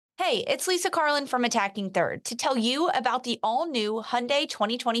Hey, it's Lisa Carlin from Attacking Third to tell you about the all-new Hyundai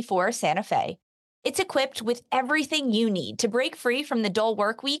 2024 Santa Fe. It's equipped with everything you need to break free from the dull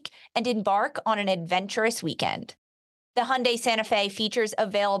work week and embark on an adventurous weekend. The Hyundai Santa Fe features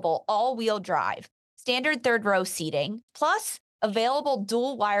available all-wheel drive, standard third-row seating, plus available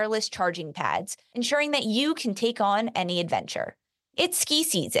dual wireless charging pads, ensuring that you can take on any adventure. It's ski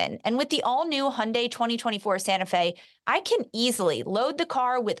season, and with the all-new Hyundai 2024 Santa Fe, I can easily load the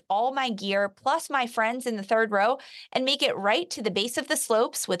car with all my gear plus my friends in the third row and make it right to the base of the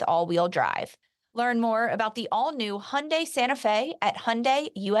slopes with all-wheel drive. Learn more about the all-new Hyundai Santa Fe at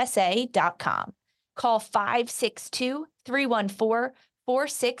HyundaiUSA.com. Call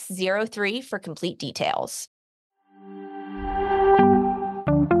 562-314-4603 for complete details.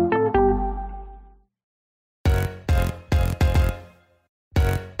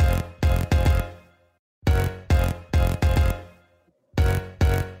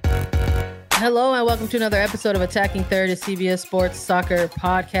 Hello and welcome to another episode of Attacking Third, a CBS Sports Soccer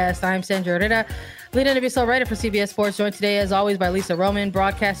podcast. I'm Sandra Herrera, lead NWSL writer for CBS Sports, joined today as always by Lisa Roman,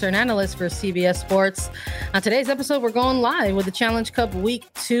 broadcaster and analyst for CBS Sports. On today's episode, we're going live with the Challenge Cup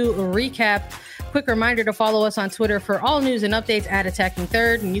Week 2 recap. Quick reminder to follow us on Twitter for all news and updates at Attacking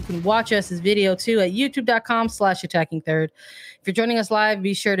Third, and you can watch us as video too at youtube.com/Attacking Third. If you're joining us live,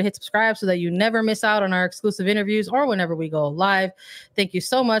 be sure to hit subscribe so that you never miss out on our exclusive interviews or whenever we go live. Thank you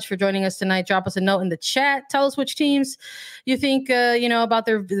so much for joining us tonight. Drop us a note in the chat. Tell us which teams you think, about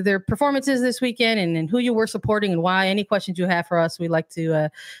their performances this weekend and who you were supporting and why. Any questions you have for us, we'd like to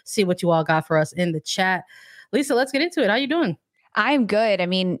see what you all got for us in the chat. Lisa, let's get into it. How you doing? I'm good.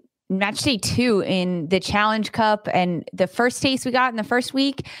 Matchday 2 in the Challenge Cup, and the first taste we got in the first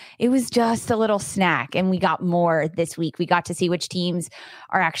week, it was just a little snack, and we got more this week. We got to see which teams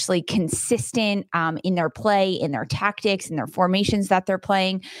are actually consistent in their play, in their tactics, in their formations that they're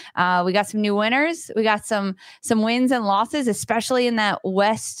playing. We got some new winners. We got some wins and losses, especially in that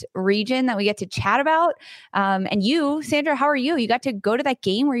West region that we get to chat about. And you, Sandra, how are you? You got to go to that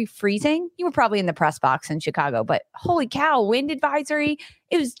game. Were you freezing? You were probably in the press box in Chicago, but holy cow, wind advisory.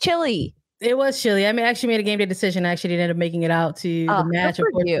 It was chilly. It was chilly. I actually made a game day decision. I actually didn't end up making it out to the match.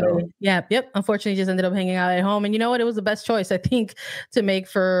 Unfortunately. Yep. Unfortunately, just ended up hanging out at home. And you know what? It was the best choice, I think, to make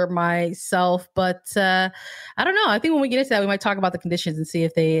for myself. But I don't know. I think when we get into that, we might talk about the conditions and see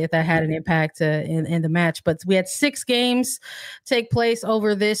if that had an impact in the match. But we had 6 games take place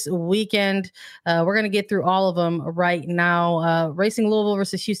over this weekend. We're going to get through all of them right now. Racing Louisville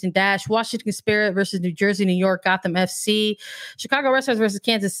versus Houston Dash, Washington Spirit versus New Jersey, New York, Gotham FC, Chicago Wrestlers versus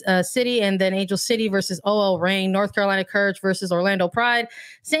Kansas City, and then Angel City versus OL Reign, North Carolina Courage versus Orlando Pride,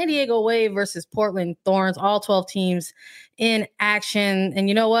 San Diego Wave versus Portland Thorns, all 12 teams in action. And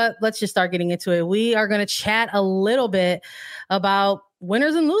you know what? Let's just start getting into it. We are going to chat a little bit about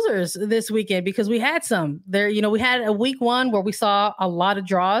winners and losers this weekend because we had some there. We had a week 1 where we saw a lot of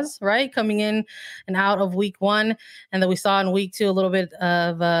draws, right? Coming in and out of week 1. And then we saw in week 2 a little bit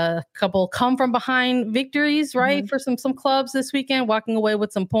of a couple come from behind victories, right? For some clubs this weekend, walking away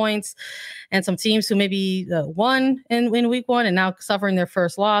with some points, and some teams who maybe won in week 1 and now suffering their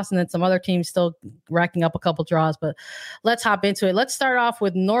first loss. And then some other teams still racking up a couple draws, but let's hop into it. Let's start off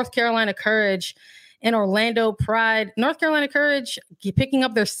with North Carolina Courage and Orlando Pride. North Carolina Courage picking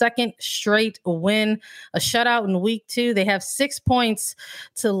up their second straight win, a shutout in week 2. They have 6 points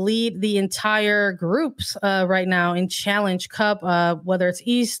to lead the entire groups right now in Challenge Cup, whether it's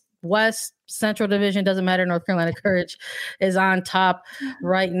East, West, Central Division, doesn't matter. North Carolina Courage is on top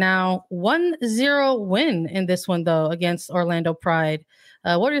right now. 1-0 win in this one, though, against Orlando Pride.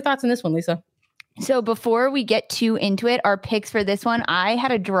 What are your thoughts on this one, Lisa? So before we get too into it, our picks for this one, I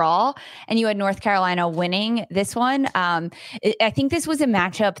had a draw and you had North Carolina winning this one. I think this was a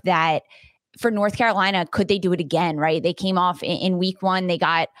matchup that for North Carolina, could they do it again, right? They came off in week 1. They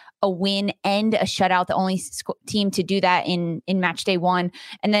got a win and a shutout, the only team to do that in Matchday 1.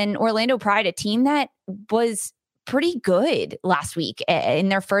 And then Orlando Pride, a team that was pretty good last week in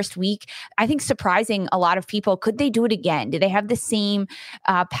their first week. I think surprising a lot of people. Could they do it again? Do they have the same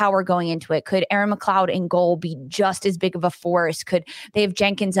power going into it? Could Aaron McLeod in goal be just as big of a force? Could they have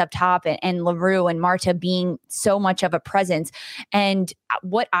Jenkins up top and LaRue and Marta being so much of a presence? And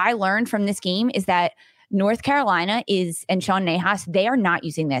what I learned from this game is that North Carolina and Sean Nahas, they are not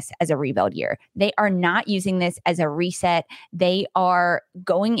using this as a rebuild year. They are not using this as a reset. They are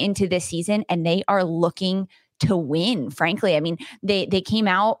going into this season and they are looking to win, frankly. I mean, they came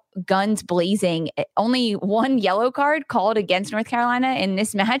out guns blazing. Only one yellow card called against North Carolina in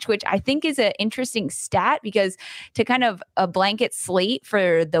this match, which I think is an interesting stat, because to kind of a blanket slate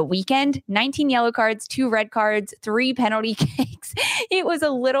for the weekend, 19 yellow cards, 2 red cards, 3 penalty kicks. It was a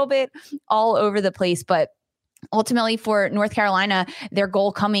little bit all over the place, but ultimately for North Carolina, their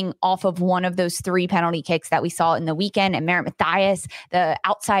goal coming off of one of those 3 penalty kicks that we saw in the weekend, and Merritt Mathias, the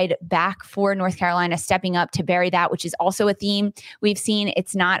outside back for North Carolina, stepping up to bury that, which is also a theme we've seen.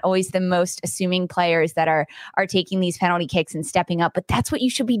 It's not always the most assuming players that are taking these penalty kicks and stepping up, but that's what you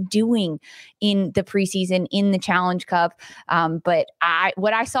should be doing in the preseason, in the Challenge Cup. But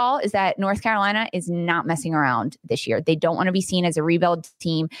what I saw is that North Carolina is not messing around this year. They don't want to be seen as a rebuild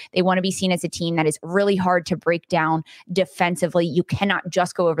team. They want to be seen as a team that is really hard to break down defensively. You cannot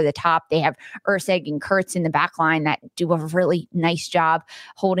just go over the top. They have Urseg and Kurtz in the back line that do a really nice job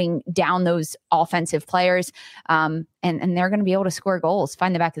holding down those offensive players. And they're going to be able to score goals,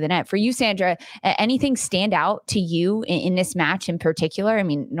 find the back of the net. For you, Sandra, anything stand out to you in this match in particular? I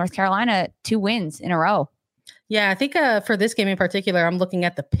mean, North Carolina, 2 wins in a row. Yeah, I think for this game in particular, I'm looking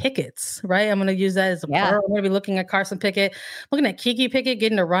at the Pickets, right? I'm going to use that as a plural. I'm going to be looking at Carson Pickett, looking at Kiki Pickett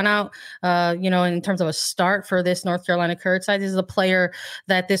getting a run out, in terms of a start for this North Carolina Courage side. This is a player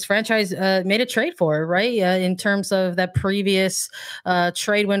that this franchise made a trade for, right? In terms of that previous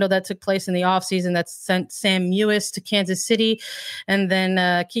trade window that took place in the offseason that sent Sam Mewis to Kansas City, and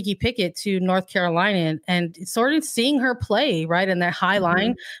then Kiki Pickett to North Carolina, and sort of seeing her play, right, in that high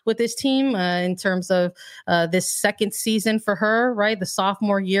line with this team in terms of this second season for her, right? The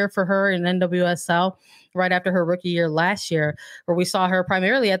sophomore year for her in NWSL, right after her rookie year last year, where we saw her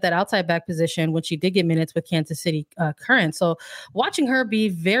primarily at that outside back position when she did get minutes with Kansas City Current. So watching her be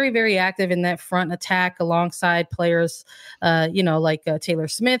very, very active in that front attack alongside players, like Taylor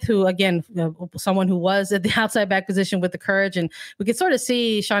Smith, who, again, someone who was at the outside back position with the Courage. And we could sort of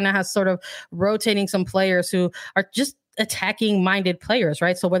see Sean has sort of rotating some players who are just attacking minded players,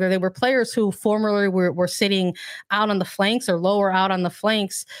 right? So whether they were players who formerly were sitting out on the flanks or lower out on the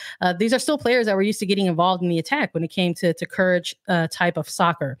flanks, these are still players that were used to getting involved in the attack when it came to Courage type of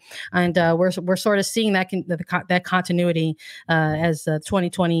soccer. And we're sort of seeing that continuity as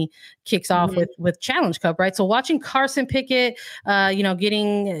 2020 kicks off with Challenge Cup, right? So watching Carson Pickett,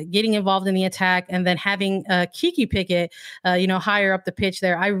 getting involved in the attack, and then having Kiki Pickett, higher up the pitch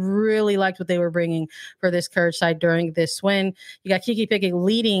there. I really liked what they were bringing for this Courage side during this win. You got Kiki Pickett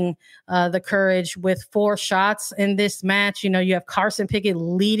leading the Courage with 4 shots in this match. You have Carson Pickett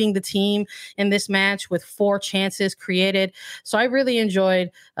leading the team in this match with 4 chances created. So I really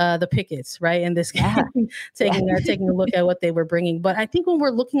enjoyed the Pickets, right, in this game, taking a look at what they were bringing. But I think when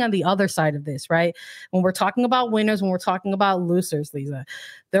we're looking on the other side of this, right, when we're talking about winners, when we're talking about losers, Lisa,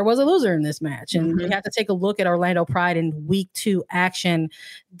 there was a loser in this match, and we have to take a look at Orlando Pride in week 2 action.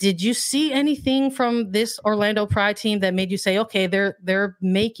 Did you see anything from this Orlando Pride team that made you say, okay, they're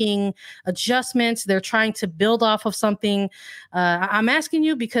making adjustments, they're trying to build off of something? I'm asking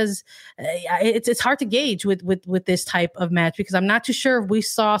you because it's hard to gauge with this type of match, because I'm not too sure if we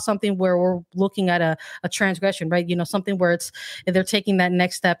saw something where we're looking at a transgression, right? Something where they're taking that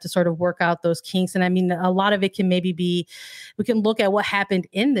next step to sort of work out those kinks. And I mean, a lot of it can maybe be, we can look at what happened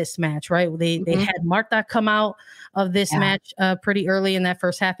in this match, right? They had Marta come out of this match pretty early in that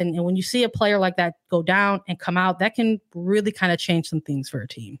first half. And when you see a player like that go down and come out, that can really kind of change some things for a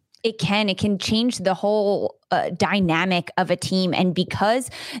team. It can change the whole dynamic of a team. And because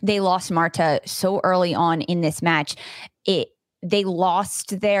they lost Marta so early on in this match, they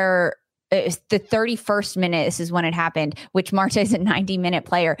lost their the 31st minute, this is when it happened, which Marta is a 90-minute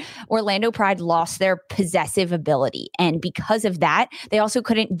player. Orlando Pride lost their possessive ability. And because of that, they also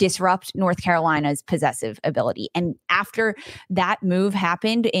couldn't disrupt North Carolina's possessive ability. And after that move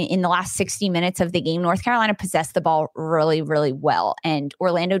happened in the last 60 minutes of the game, North Carolina possessed the ball really, really well. And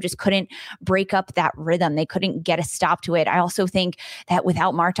Orlando just couldn't break up that rhythm. They couldn't get a stop to it. I also think that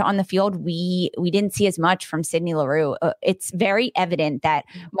without Marta on the field, we didn't see as much from Sydney Leroux. It's very evident that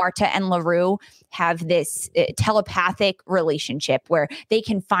Marta and Leroux have this telepathic relationship where they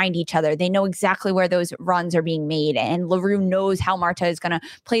can find each other. They know exactly where those runs are being made, and Leroux knows how Marta is going to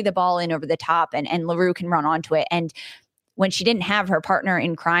play the ball in over the top, and Leroux can run onto it. And when she didn't have her partner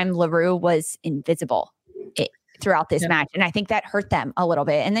in crime, Leroux was invisible throughout this match. And I think that hurt them a little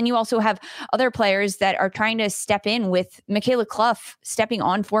bit. And then you also have other players that are trying to step in, with Michaela Clough stepping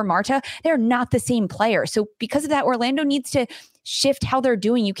on for Marta. They're not the same player. So because of that, Orlando needs to shift how they're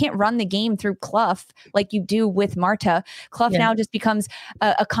doing. You can't run the game through Clough like you do with Marta. Clough now just becomes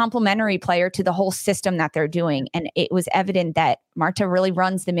a complementary player to the whole system that they're doing. And it was evident that Marta really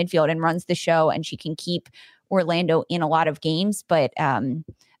runs the midfield and runs the show, and she can keep Orlando in a lot of games, but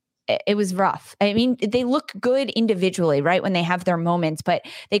it was rough. I mean, they look good individually, right, when they have their moments, but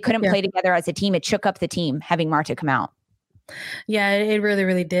they couldn't play together as a team. It shook up the team having Marta come out. Yeah, it really,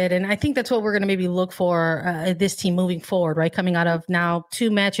 really did. And I think that's what we're going to maybe look for this team moving forward, right? Coming out of now 2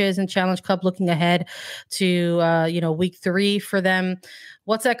 matches in Challenge Cup, looking ahead to, week 3 for them.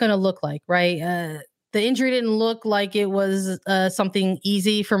 What's that going to look like, right? The injury didn't look like it was something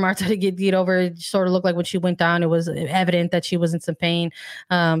easy for Marta to get over. It sort of looked like when she went down, it was evident that she was in some pain.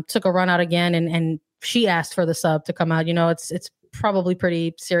 Took a run out again, and she asked for the sub to come out. It's probably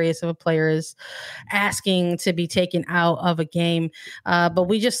pretty serious if a player is asking to be taken out of a game. But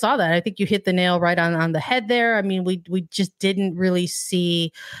we just saw that. I think you hit the nail right on the head there. I mean, we just didn't really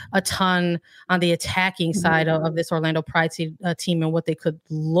see a ton on the attacking side of this Orlando Pride team and what they could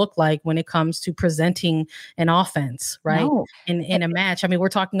look like when it comes to presenting an offense, right? No. In a match. I mean, we're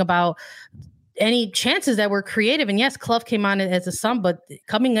talking about any chances that were creative. And yes, Clough came on as a sub, but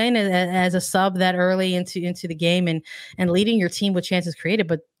coming in as a sub that early into the game and leading your team with chances created,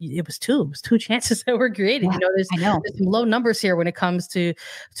 but it was two chances that were created. Yeah, there's some low numbers here when it comes to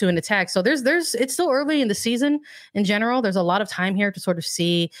an attack. So there's it's still early in the season in general. There's a lot of time here to sort of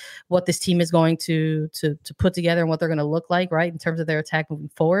see what this team is going to put together and what they're going to look like, right, in terms of their attack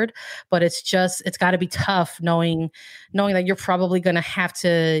moving forward. But it's got to be tough knowing that you're probably going to have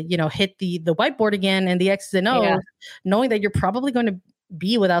to, hit the whiteboard again and the X's and O's, knowing that you're probably going to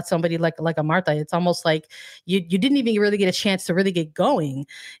be without somebody like a Marta. It's almost like you didn't even really get a chance to really get going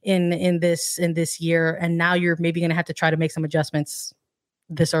in this year, and now you're maybe going to have to try to make some adjustments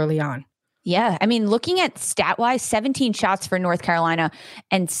this early on. Yeah. I mean, looking at stat wise, 17 shots for North Carolina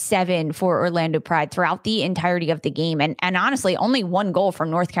and 7 for Orlando Pride throughout the entirety of the game. And honestly, only 1 goal from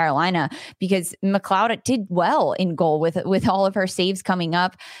North Carolina because McLeod did well in goal with all of her saves coming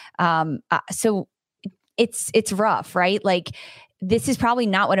up. So it's rough, right? Like, this is probably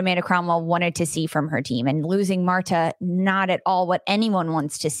not what Amanda Cromwell wanted to see from her team, and losing Marta, not at all what anyone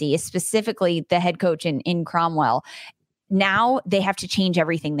wants to see, specifically the head coach in Cromwell. Now they have to change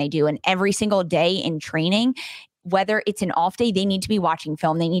everything they do. And every single day in training, whether it's an off day, they need to be watching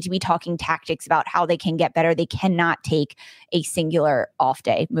film. They need to be talking tactics about how they can get better. They cannot take a singular off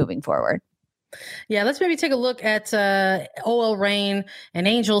day moving forward. Yeah, let's maybe take a look at OL Reign and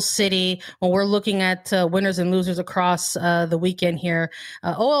Angel City when we're looking at winners and losers across the weekend here.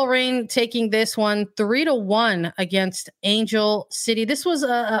 OL Reign taking this one 3-1 against Angel City. This was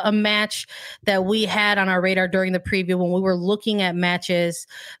a match that we had on our radar during the preview when we were looking at matches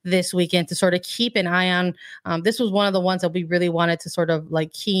this weekend to sort of keep an eye on. This was one of the ones that we really wanted to sort of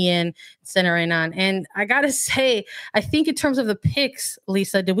like key in, center in on. And I got to say, I think in terms of the picks,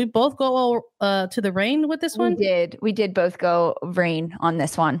 Lisa, did we both go to the Reign with this one? We did both go Reign on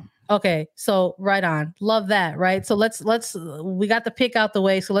this one. Okay, so right on. Love that, right? So let's we got the pick out the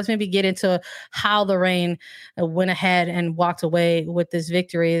way. So let's maybe get into how the Reign went ahead and walked away with this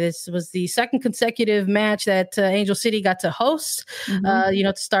victory. This was the second consecutive match that Angel City got to host,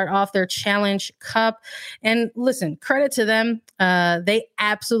 to start off their Challenge Cup. And listen, credit to them. They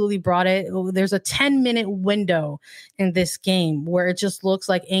absolutely brought it. There's a 10-minute window in this game where it just looks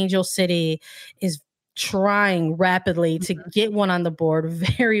like Angel City is trying rapidly to get one on the board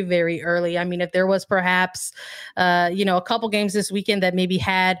very, very early. I mean, if there was perhaps, a couple games this weekend that maybe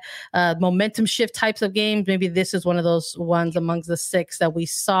had momentum shift types of games, maybe this is one of those ones amongst the 6 that we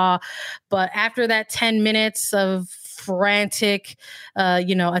saw. But after that 10 minutes of frantic,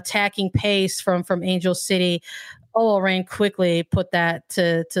 attacking pace from Angel City, OL Reign quickly put that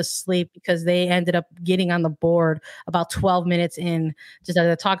to sleep because they ended up getting on the board about 12 minutes in. Just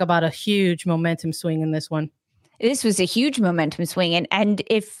to talk about a huge momentum swing in this one. This was a huge momentum swing. And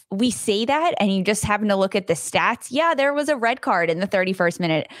if we say that and you just happen to look at the stats, yeah, there was a red card in the 31st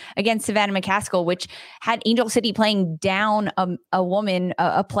minute against Savannah McCaskill, which had Angel City playing down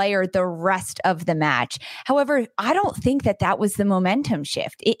a player the rest of the match. However, I don't think that was the momentum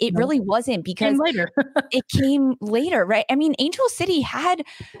shift. It really wasn't, because it came later, right? I mean, Angel City had,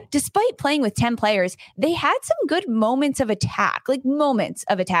 despite playing with 10 players, they had some good moments of attack.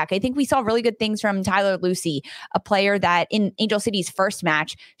 I think we saw really good things from Tyler Lucy, a player that in Angel City's first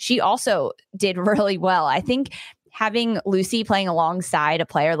match, she also did really well. I think having Lucy playing alongside a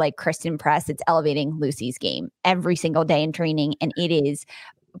player like Kristen Press, it's elevating Lucy's game every single day in training, and it is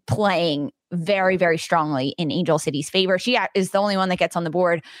playing very, very strongly in Angel City's favor. She is the only one that gets on the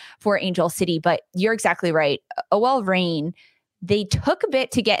board for Angel City, but you're exactly right. OL Reign they took a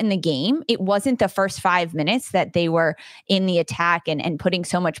bit to get in the game. It wasn't the first 5 minutes that they were in the attack and putting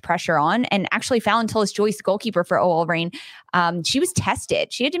so much pressure on. And actually, Fallon Tillis Joyce, goalkeeper for OL Reign, she was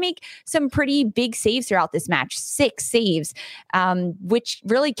tested. She had to make some pretty big saves throughout this match, 6 saves, which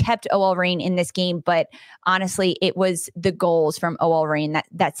really kept OL Reign in this game. But honestly, it was the goals from OL Reign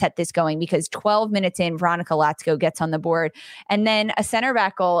that set this going, because 12 minutes in, Veronica Latsko gets on the board. And then a center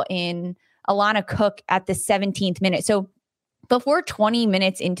back goal in Alana Cook at the 17th minute. So before 20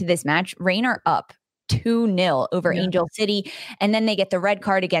 minutes into this match, Reign are up 2-0 over Angel City. And then they get the red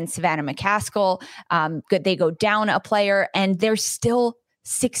card against Savannah McCaskill. They go down a player, and there's still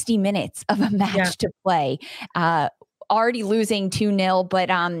 60 minutes of a match to play. Already losing 2-0, but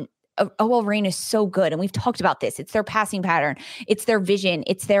OL Reign is so good. And we've talked about this. It's their passing pattern. It's their vision.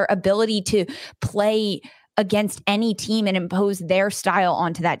 It's their ability to play against any team and impose their style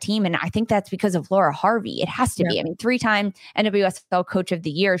onto that team. And I think that's because of Laura Harvey. It has to be. I mean, 3-time NWSL Coach of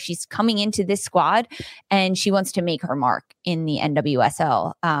the Year. She's coming into this squad and she wants to make her mark in the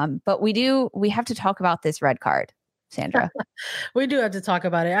NWSL. But we have to talk about this red card, Sandra. We do have to talk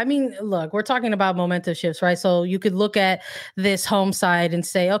about it. I mean, look, we're talking about momentum shifts, right? So you could look at this home side and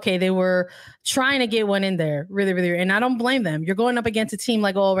say, okay, they were trying to get one in there really, really. And I don't blame them. You're going up against a team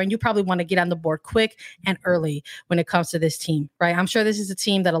like OL Reign. You probably want to get on the board quick and early when it comes to this team, right? I'm sure this is a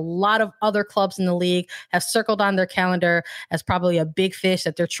team that a lot of other clubs in the league have circled on their calendar as probably a big fish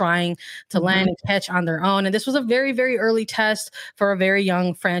that they're trying to land and catch on their own. And this was a very, very early test for a very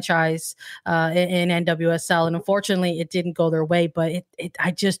young franchise in NWSL. And unfortunately, it didn't go their way, but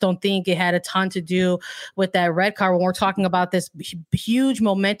I just don't think it had a ton to do with that red card when we're talking about this huge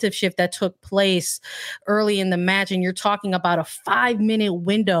momentum shift that took place early in the match. And you're talking about a 5-minute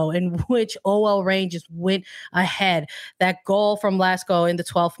window in which OL Reign just went ahead. That goal from Lasco in the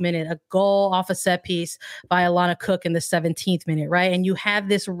 12th minute, a goal off a set piece by Alana Cook in the 17th minute, right? And you have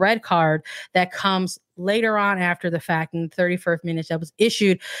this red card that comes later on after the fact in the 31st minute that was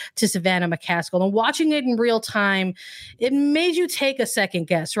issued to Savannah McCaskill. And watching it in real time, it made you take a second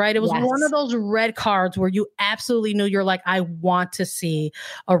guess, right? It was one of those red cards where you absolutely knew, you're like, I want to see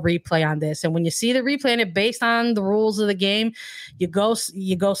a replay on this. And when you see the replay and it based on the rules of the game, you go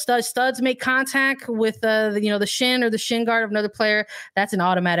studs make contact with the shin or the shin guard of another player. That's an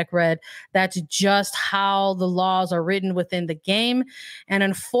automatic red. That's just how the laws are written within the game. And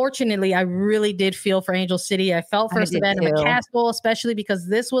unfortunately, I really did feel for Angel City. I felt for Savannah McCaskill, especially because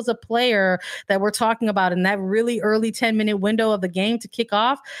this was a player that we're talking about in that really early 10-minute window of the game to kick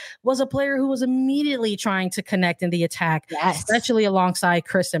off, was a player who was immediately trying to connect in the attack, especially alongside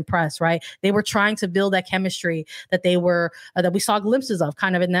Chris and Press, right? They were trying to build that chemistry that they were, that we saw glimpses of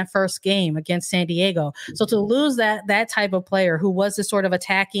kind of in that first game against San Diego. So to lose that type of player who was this sort of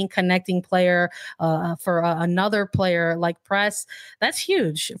attacking, connecting player for another player like Press, that's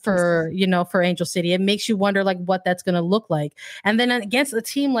huge for Angel City. It makes you wonder like what that's going to look like. And then against a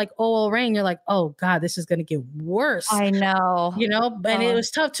team like OL Reign, you're like, oh God, this is going to get worse. I know. And it was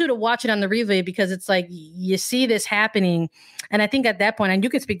tough too to watch it on the replay because it's like you see this happening. And I think at that point, and you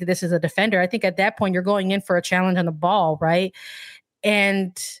can speak to this as a defender, I think at that point you're going in for a challenge on the ball, right?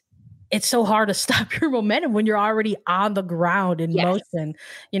 And it's so hard to stop your momentum when you're already on the ground in motion,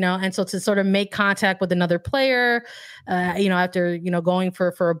 and so to sort of make contact with another player, after, going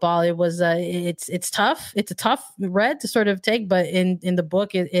for a ball, it was, it's tough. It's a tough red to sort of take, but in the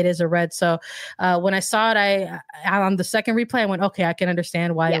book, it is a red. So when I saw it, I on the second replay, I went, okay, I can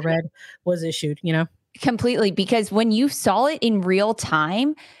understand why a red was issued, Completely. Because when you saw it in real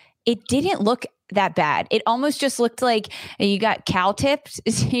time, it didn't look that bad. It almost just looked like you got cow tipped.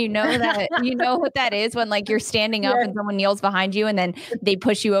 You know what that is when like you're standing up and someone kneels behind you and then they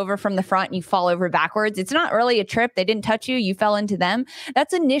push you over from the front and you fall over backwards. It's not really a trip. They didn't touch you. You fell into them.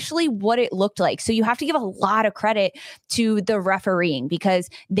 That's initially what it looked like. So you have to give a lot of credit to the refereeing because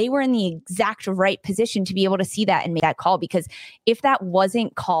they were in the exact right position to be able to see that and make that call. Because if that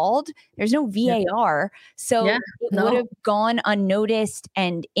wasn't called, there's no VAR. So it would have gone unnoticed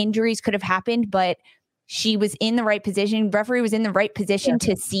and injuries could have happened. But she was in the right position. Referee was in the right position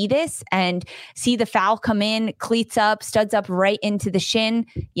to see this and see the foul come in, cleats up, studs up right into the shin.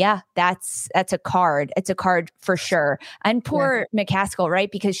 Yeah, that's a card. It's a card for sure. And poor McCaskill,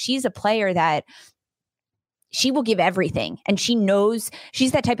 right? Because she's a player that she will give everything. And she knows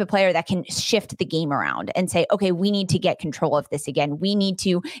she's that type of player that can shift the game around and say, okay, we need to get control of this again. We need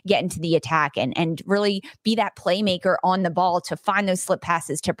to get into the attack and really be that playmaker on the ball to find those slip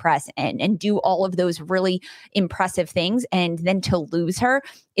passes to press and do all of those really impressive things. And then to lose her,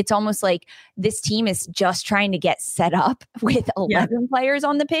 it's almost like this team is just trying to get set up with 11 players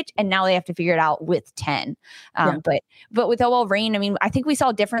on the pitch. And now they have to figure it out with 10. But with OL Reign, I mean, I think we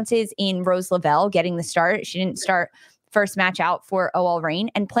saw differences in Rose Lavelle getting the start. She didn't start first match out for OL Reign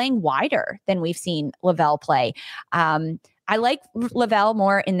and playing wider than we've seen Lavelle play. I like Lavelle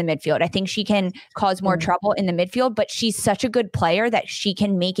more in the midfield. I think she can cause more trouble in the midfield, but she's such a good player that she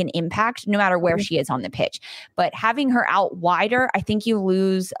can make an impact no matter where she is on the pitch. But having her out wider, I think you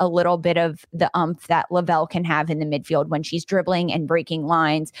lose a little bit of the umph that Lavelle can have in the midfield when she's dribbling and breaking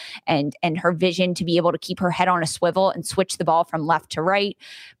lines and her vision to be able to keep her head on a swivel and switch the ball from left to right.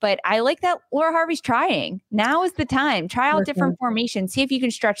 But I like that Laura Harvey's trying. Now is the time. Try out different formations. See if you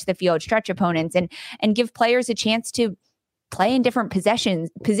can stretch the field, stretch opponents, and give players a chance to play in different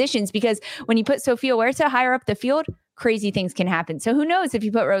positions, because when you put Sophia Huerta higher up the field, crazy things can happen. So who knows if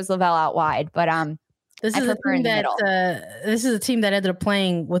you put Rose Lavelle out wide, but this is a team that ended up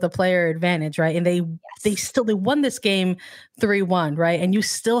playing with a player advantage, right? And they won this game 3-1, right? And you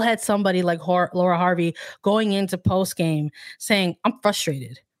still had somebody like Laura Harvey going into post game saying, "I'm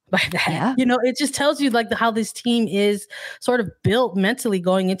frustrated by that." Yeah. You know, it just tells you like how this team is sort of built mentally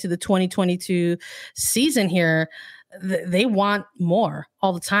going into the 2022 season here. They want more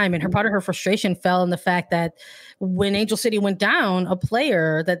all the time. And part of her frustration fell in the fact that when Angel City went down, a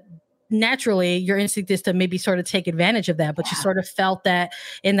player that naturally your instinct is to maybe sort of take advantage of that. But you sort of felt that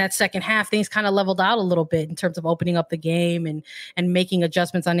in that second half, things kind of leveled out a little bit in terms of opening up the game and making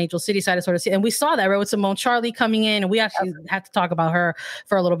adjustments on Angel City side to sort of see. And we saw that, right, with Simone Charlie coming in, and we actually had to talk about her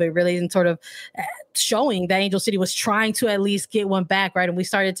for a little bit, really, and sort of showing that Angel City was trying to at least get one back, right? And we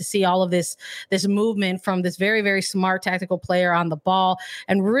started to see all of this movement from this very, very smart tactical player on the ball,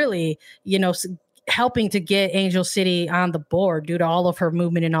 and really, you know, helping to get Angel City on the board due to all of her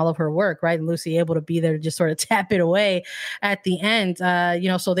movement and all of her work, right? And Lucy able to be there to just sort of tap it away at the end, you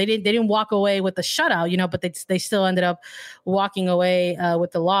know. So they didn't walk away with the shutout, you know, but they still ended up walking away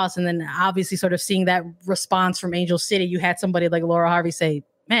with the loss. And then obviously, sort of seeing that response from Angel City, you had somebody like Laura Harvey say,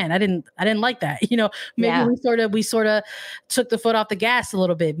 "Man, I didn't like that." You know, maybe we sort of took the foot off the gas a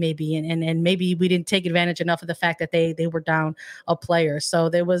little bit, maybe, and maybe we didn't take advantage enough of the fact that they were down a player. So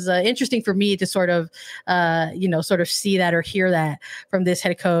there was interesting for me to sort of see that or hear that from this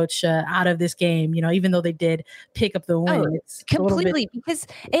head coach out of this game. You know, even though they did pick up the win, it's completely, because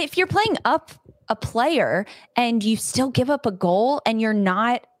if you're playing up a player and you still give up a goal and you're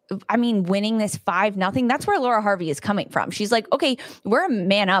not, I mean, winning this 5-0, that's where Laura Harvey is coming from. She's like, okay, we're a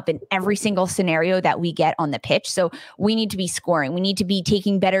man up in every single scenario that we get on the pitch. So we need to be scoring. We need to be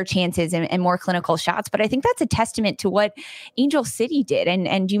taking better chances and more clinical shots. But I think that's a testament to what Angel City did.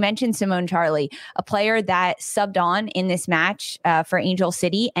 And you mentioned Simone Charlie, a player that subbed on in this match for Angel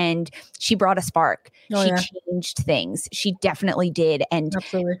City, and she brought a spark. She changed things. She definitely did. And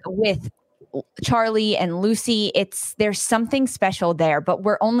with Charlie and Lucy, there's something special there, but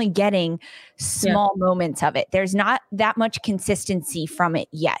we're only getting small moments of it. There's not that much consistency from it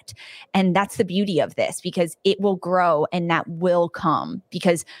yet. And that's the beauty of this, because it will grow and that will come,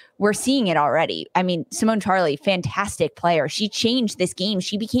 because we're seeing it already. I mean, Simone Charlie, fantastic player. She changed this game.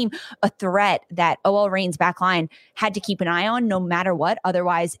 She became a threat that OL Reign's backline had to keep an eye on no matter what.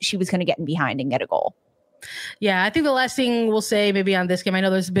 Otherwise, she was going to get in behind and get a goal. Yeah, I think the last thing we'll say maybe on this game, I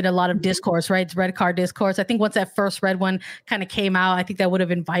know there's been a lot of discourse, right? It's red card discourse. I think once that first red one kind of came out, I think that would have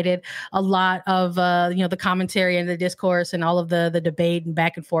invited a lot of, the commentary and the discourse and all of the debate and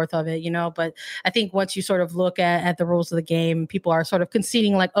back and forth of it, you know. But I think once you sort of look at the rules of the game, people are sort of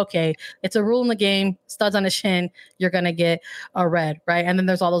conceding like, okay, it's a rule in the game, studs on the shin, you're going to get a red, right? And then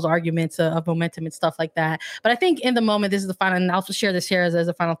there's all those arguments of momentum and stuff like that. But I think in the moment, this is the final, and I'll share this here as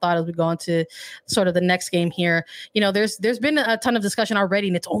a final thought as we go into sort of the next game here. You know, there's been a ton of discussion already,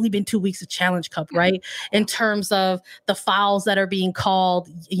 and it's only been 2 weeks of Challenge Cup, right? In terms of the fouls that are being called,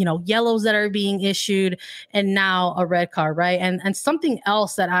 you know, yellows that are being issued, and now a red card, right? And something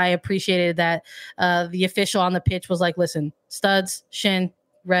else that I appreciated that the official on the pitch was like, listen, studs, shin,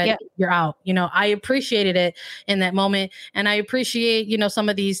 red, you're out. You know, I appreciated it in that moment. And I appreciate, you know, some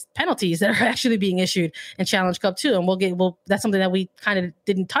of these penalties that are actually being issued in Challenge Cup too. And that's something that we kind of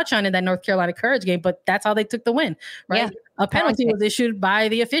didn't touch on in that North Carolina Courage game, but that's how they took the win, right? Yeah. A penalty was issued by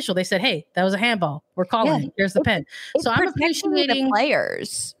the official. They said, hey, that was a handball. We're calling it. Here's the pen. So I'm appreciating the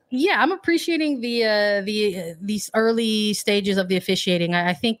players. Yeah, I'm appreciating these early stages of the officiating.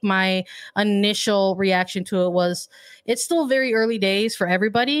 I think my initial reaction to it was it's still very early days for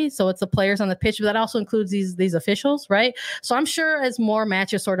everybody. So it's the players on the pitch, but that also includes these officials, right? So I'm sure as more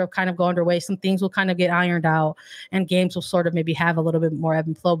matches sort of kind of go underway, some things will kind of get ironed out and games will sort of maybe have a little bit more ebb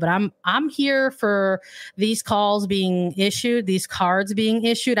and flow. But I'm here for these calls being issued, these cards being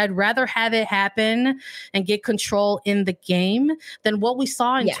issued. I'd rather have it happen and get control in the game than what we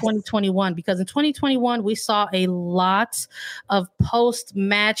saw in 2021, because in 2021 we saw a lot of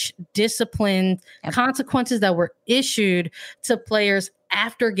post-match discipline consequences that were issued to players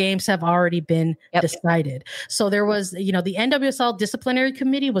after games have already been decided. So there was, the NWSL disciplinary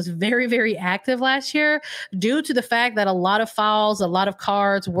committee was very, very active last year due to the fact that a lot of fouls, a lot of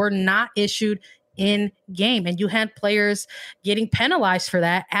cards were not issued in game, and you had players getting penalized for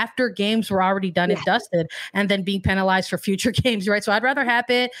that after games were already done and dusted, and then being penalized for future games, right? So I'd rather have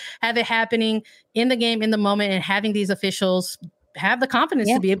it happening in the game, in the moment, and having these officials have the confidence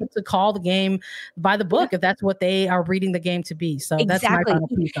to be able to call the game by the book if that's what they are reading the game to be. So that's my final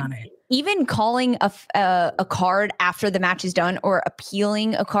piece on it. Even calling a card after the match is done, or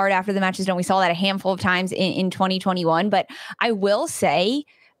appealing a card after the match is done, we saw that a handful of times in 2021. But I will say,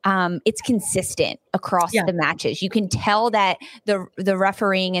 it's consistent across the matches. You can tell that the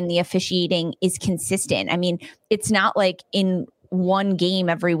refereeing and the officiating is consistent. I mean, it's not like in one game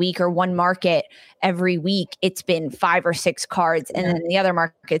every week or one market every week it's been 5 or 6 cards, and then in the other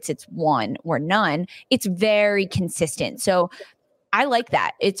markets it's 1 or none. It's very consistent. So I like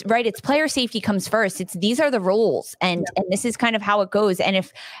that. It's right. It's player safety comes first. These are the rules, and this is kind of how it goes. And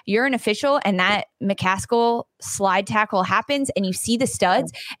if you're an official and that McCaskill slide tackle happens and you see the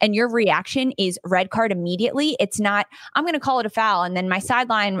studs and your reaction is red card immediately, it's not, I'm going to call it a foul, and then my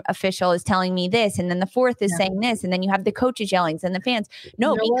sideline official is telling me this, and then the fourth is saying this, and then you have the coaches yelling and the fans.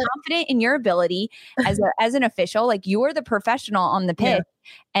 No, be confident in your ability as an official. Like, you are the professional on the pitch,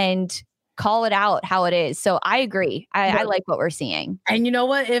 and call it out how it is. So I agree. I like what we're seeing. And you know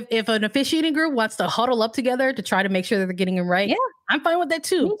what? If an officiating group wants to huddle up together to try to make sure that they're getting it right, I'm fine with that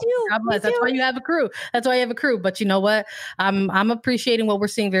too. Me too. God bless. That's why you have a crew. But you know what? I'm appreciating what we're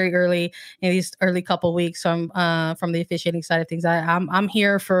seeing very early in these early couple weeks from the officiating side of things. I'm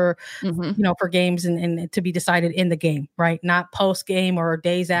here for for games and to be decided in the game, right? Not post game or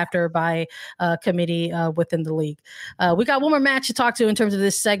days after by committee within the league. We got one more match to talk to in terms of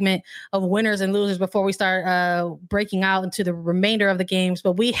this segment of winners and losers before we start breaking out into the remainder of the games.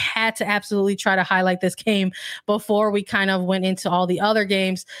 But we had to absolutely try to highlight this game before we kind of went into all the other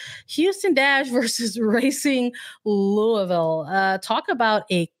games. Houston Dash versus Racing Louisville. Talk about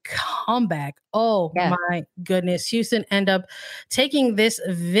a comeback. Oh my goodness. Houston end up taking this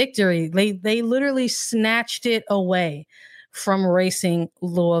victory. They literally snatched it away from Racing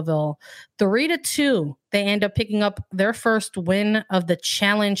Louisville. 3-2. They end up picking up their first win of the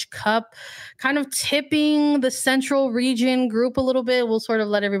Challenge Cup, kind of tipping the Central Region group a little bit. We'll sort of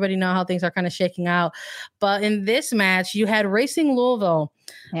let everybody know how things are kind of shaking out. But in this match, you had Racing Louisville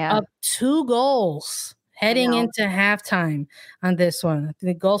up 2 goals heading into halftime on this one.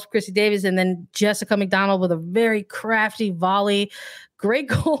 The goals for Chrissy Davis, and then Jessica McDonald with a very crafty volley. Great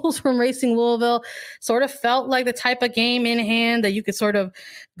goals from Racing Louisville. Sort of felt like the type of game in hand that you could sort of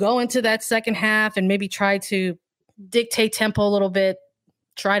go into that second half and maybe try to dictate tempo a little bit,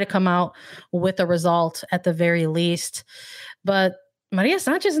 try to come out with a result at the very least. But Maria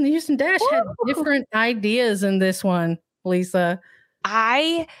Sanchez and the Houston Dash had different ideas in this one, Lisa.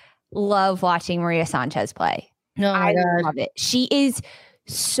 I love watching Maria Sanchez play. I love it. She is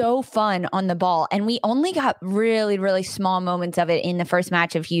so fun on the ball. And we only got really, really small moments of it in the first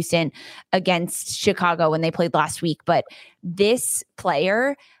match of Houston against Chicago when they played last week. But this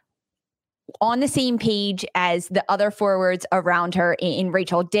player, on the same page as the other forwards around her in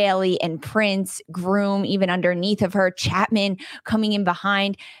Rachel Daly and Prince, Groom, even underneath of her, Chapman coming in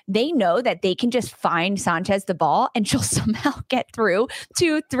behind, they know that they can just find Sanchez the ball and she'll somehow get through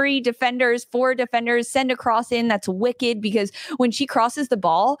 2, 3 defenders, 4 defenders, send a cross in. That's wicked, because when she crosses the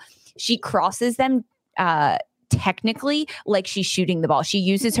ball, she crosses them technically like she's shooting the ball. She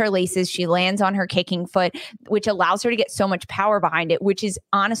uses her laces. She lands on her kicking foot, which allows her to get so much power behind it, which is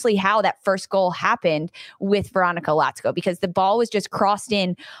honestly how that first goal happened with Veronica Latsko, because the ball was just crossed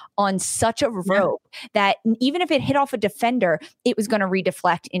in on such a rope that even if it hit off a defender, it was going to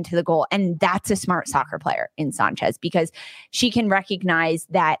redeflect into the goal. And that's a smart soccer player in Sanchez, because she can recognize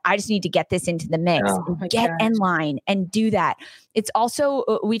that I just need to get this into the mix, get in line and do that. It's also,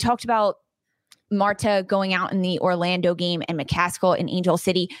 we talked about Marta going out in the Orlando game and McCaskill in Angel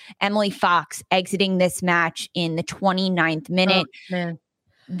City. Emily Fox exiting this match in the 29th minute.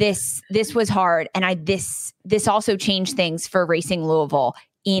 this was hard. And this also changed things for Racing Louisville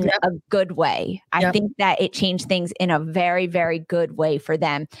in a good way. I think that it changed things in a very, very good way for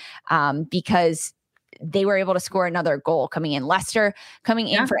them, because they were able to score another goal coming in. Lester coming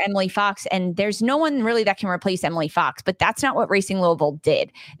in for Emily Fox, and there's no one really that can replace Emily Fox, but that's not what Racing Louisville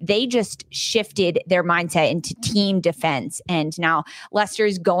did. They just shifted their mindset into team defense, and now Lester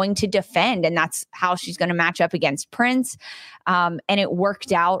is going to defend, and that's how she's going to match up against Prince. And it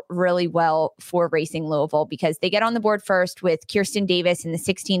worked out really well for Racing Louisville because they get on the board first with Kirsten Davis in the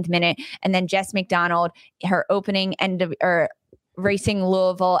 16th minute, and then Jess McDonald, her opening Racing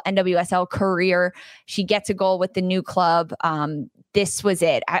Louisville NWSL career. She gets a goal with the new club. This was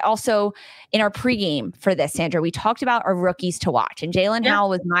it. I also, in our pregame for this, Sandra, we talked about our rookies to watch, and Jalen Howell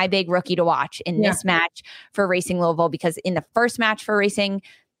was my big rookie to watch in this match for Racing Louisville, because in the first match for Racing,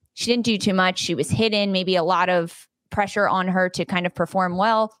 she didn't do too much. She was hidden, maybe a lot of pressure on her to kind of perform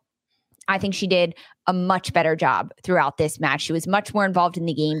well. I think she did a much better job throughout this match. She was much more involved in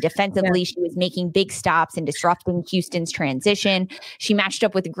the game. Defensively, she was making big stops and disrupting Houston's transition. She matched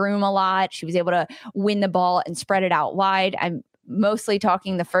up with Groom a lot. She was able to win the ball and spread it out wide. I'm mostly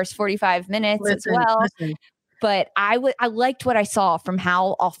talking the first 45 minutes as well. But I liked what I saw from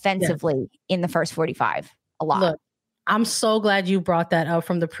Howell offensively in the first 45 a lot. Look, I'm so glad you brought that up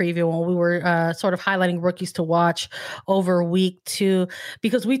from the preview when we were sort of highlighting rookies to watch over week 2,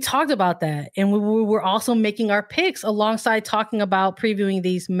 because we talked about that. And we were also making our picks alongside talking about previewing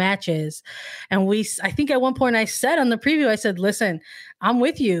these matches. And I think at one point I said on the preview, I said, listen, I'm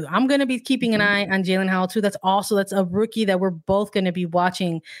with you. I'm going to be keeping an eye on Jalen Howell too. That's a rookie that we're both going to be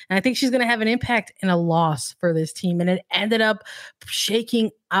watching. And I think she's going to have an impact and a loss for this team. And it ended up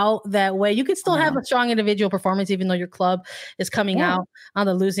shaking out that way. You can still have a strong individual performance, even though your club is coming out on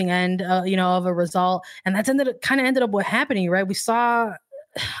the losing end, of a result. And that's ended up what happening, right? We saw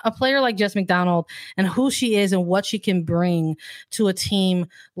a player like Jess McDonald and who she is and what she can bring to a team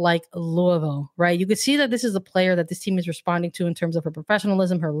like Louisville, right? You could see that this is a player that this team is responding to in terms of her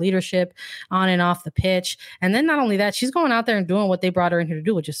professionalism, her leadership on and off the pitch. And then not only that, she's going out there and doing what they brought her in here to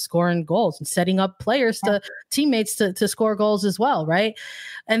do, which is scoring goals and setting up teammates to score goals as well, right?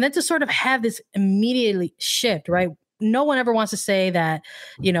 And then to sort of have this immediately shift, right? No one ever wants to say that,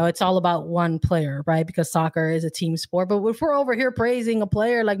 it's all about one player, right? Because soccer is a team sport. But if we're over here praising a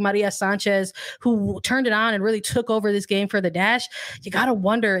player like Maria Sanchez, who turned it on and really took over this game for the Dash, you got to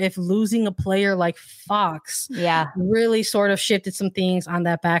wonder if losing a player like Fox really sort of shifted some things on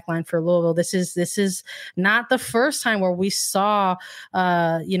that backline for Louisville. This is not the first time where we saw,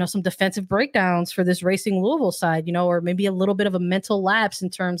 some defensive breakdowns for this Racing Louisville side, or maybe a little bit of a mental lapse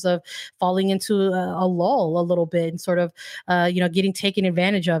in terms of falling into a lull a little bit and sort of, getting taken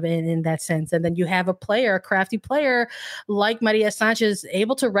advantage of in that sense. And then you have a crafty player like Maria Sanchez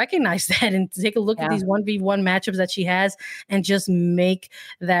able to recognize that and take a look at these 1v1 matchups that she has and just make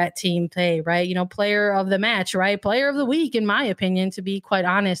that team pay, right? Player of the match, right? Player of the week, in my opinion, to be quite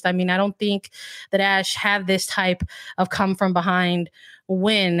honest. I mean, I don't think that Ash have this type of come from behind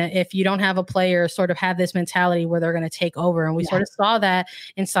win if you don't have a player sort of have this mentality where they're going to take over. And we sort of saw that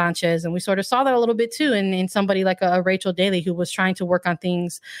in Sanchez, and we sort of saw that a little bit too in somebody like a Rachel Daly, who was trying to work on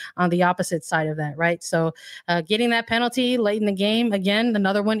things on the opposite side of that, right? So getting that penalty late in the game, again,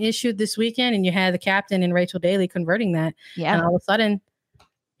 another one issued this weekend, and you had the captain and Rachel Daly converting that. And all of a sudden,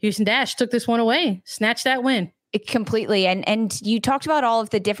 Houston Dash took this one away, snatched that win. Completely. And you talked about all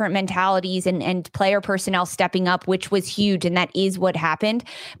of the different mentalities and player personnel stepping up, which was huge. And that is what happened.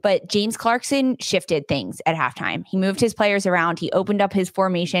 But James Clarkson shifted things at halftime. He moved his players around. He opened up his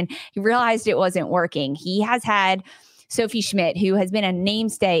formation. He realized it wasn't working. He has had Sophie Schmidt, who has been a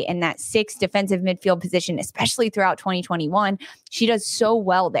mainstay in that 6th defensive midfield position, especially throughout 2021. She does so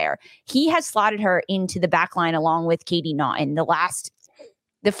well there. He has slotted her into the back line along with Katie Naughton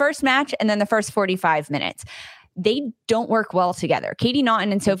the first match and then the first 45 minutes. They don't work well together. Katie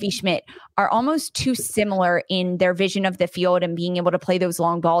Naughton and Sophie Schmidt are almost too similar in their vision of the field and being able to play those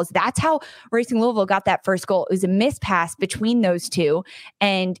long balls. That's how Racing Louisville got that first goal. It was a missed pass between those two,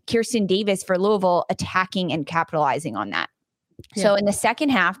 and Kirsten Davis for Louisville attacking and capitalizing on that. So in the second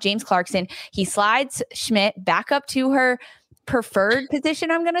half, James Clarkson, he slides Schmidt back up to her preferred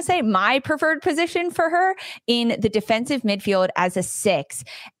position, I'm going to say my preferred position for her in the defensive midfield as a 6.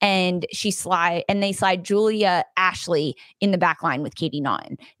 And they slide Julia Ashley in the back line with Katie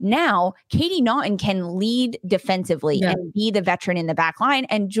Naughton. Now, Katie Naughton can lead defensively and be the veteran in the back line,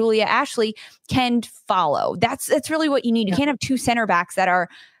 and Julia Ashley can follow. That's really what you need. You can't have 2 center backs that are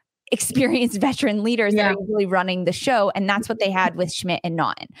experienced veteran leaders that are usually running the show. And that's what they had with Schmidt and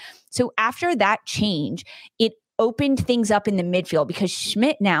Naughton. So after that change, it opened things up in the midfield because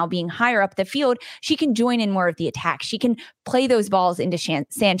Schmidt now being higher up the field, she can join in more of the attack. She can play those balls into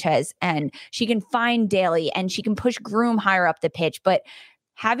Sanchez, and she can find Daly, and she can push Groom higher up the pitch. But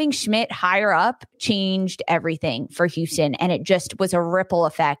having Schmidt higher up changed everything for Houston, and it just was a ripple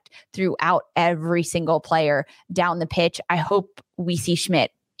effect throughout every single player down the pitch. I hope we see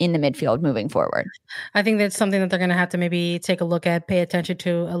Schmidt in the midfield moving forward. I think that's something that they're going to have to maybe take a look at, pay attention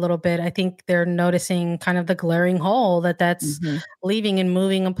to a little bit. I think they're noticing kind of the glaring hole that's leaving and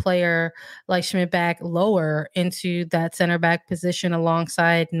moving a player like Schmidt back lower into that center back position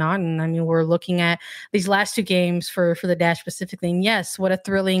alongside Naughton. I mean, we're looking at these last two games for the Dash specifically. And yes, what a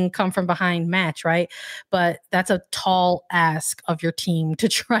thrilling come from behind match, right? But that's a tall ask of your team to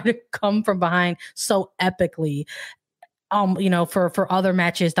try to come from behind so epically. For other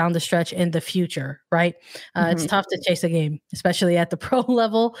matches down the stretch in the future, right? It's tough to chase a game, especially at the pro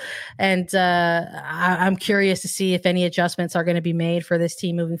level. And I'm curious to see if any adjustments are going to be made for this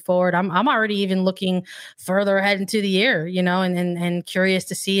team moving forward. I'm already even looking further ahead into the year, and curious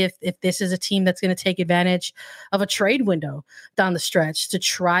to see if this is a team that's going to take advantage of a trade window down the stretch to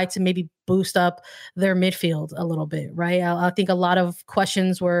try to maybe boost up their midfield a little bit, right? I think a lot of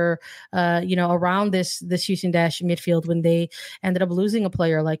questions were, around this Houston Dash midfield when they ended up losing a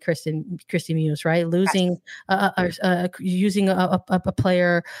player like Christy Muse, right? Losing, using a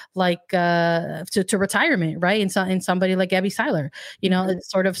player like to retirement, right? In somebody like Gabby Seiler, it's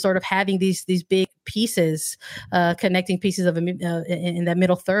sort of having these big pieces, connecting pieces of in that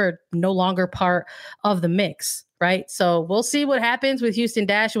middle third, no longer part of the mix. Right. So we'll see what happens with Houston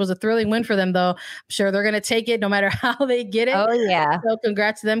Dash. It was a thrilling win for them, though. I'm sure they're going to take it no matter how they get it. Oh, yeah. So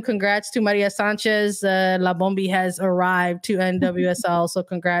congrats to them. Congrats to Maria Sanchez. La Bombi has arrived to NWSL. So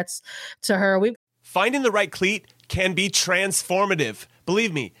congrats to her. Finding the right cleat can be transformative.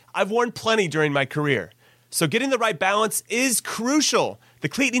 Believe me, I've worn plenty during my career. So getting the right balance is crucial. The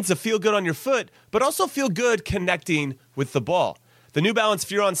cleat needs to feel good on your foot, but also feel good connecting with the ball. The New Balance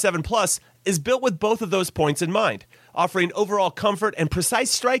Furon 7 Plus is built with both of those points in mind, offering overall comfort and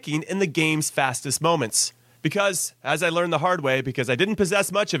precise striking in the game's fastest moments. Because, as I learned the hard way because I didn't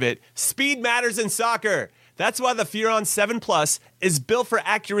possess much of it, speed matters in soccer. That's why the Furon 7 Plus is built for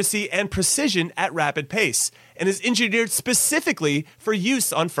accuracy and precision at rapid pace and is engineered specifically for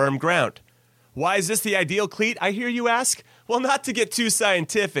use on firm ground. Why is this the ideal cleat, I hear you ask? Well, not to get too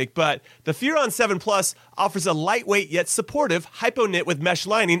scientific, but the Furon 7 Plus offers a lightweight yet supportive hypo-knit with mesh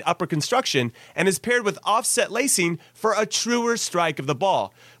lining upper construction and is paired with offset lacing for a truer strike of the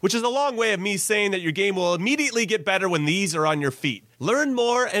ball, which is a long way of me saying that your game will immediately get better when these are on your feet. Learn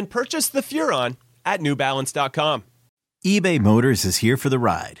more and purchase the Furon at newbalance.com. eBay Motors is here for the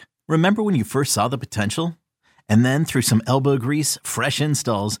ride. Remember when you first saw the potential? And then through some elbow grease, fresh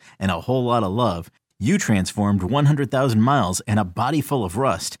installs, and a whole lot of love, you transformed 100,000 miles and a body full of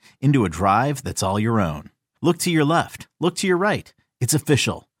rust into a drive that's all your own. Look to your left. Look to your right. It's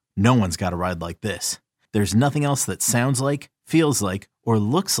official. No one's got a ride like this. There's nothing else that sounds like, feels like, or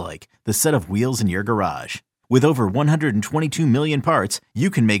looks like the set of wheels in your garage. With over 122 million parts, you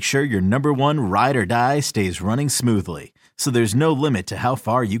can make sure your number one ride or die stays running smoothly. So there's no limit to how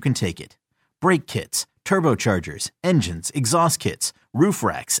far you can take it. Brake kits, turbochargers, engines, exhaust kits, roof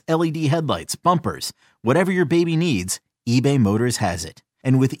racks, LED headlights, bumpers, whatever your baby needs, eBay Motors has it.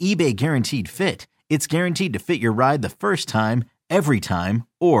 And with eBay Guaranteed Fit, it's guaranteed to fit your ride the first time, every time,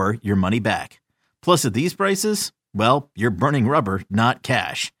 or your money back. Plus at these prices, well, you're burning rubber, not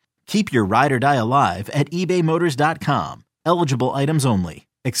cash. Keep your ride or die alive at ebaymotors.com. Eligible items only.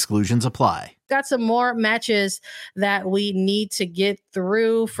 Exclusions apply. Got some more matches that we need to get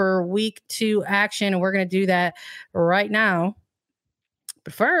through for week 2 action, and we're going to do that right now.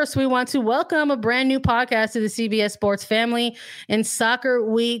 But first, we want to welcome a brand new podcast to the CBS Sports family. In Soccer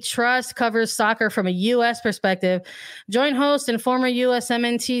We Trust covers soccer from a U.S. perspective. Join host and former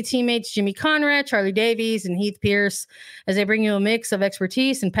USMNT teammates Jimmy Conrad, Charlie Davies, and Heath Pierce as they bring you a mix of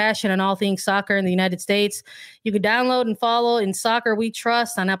expertise and passion on all things soccer in the United States. You can download and follow In Soccer We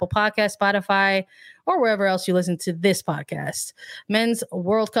Trust on Apple Podcasts, Spotify, or wherever else you listen to this podcast. Men's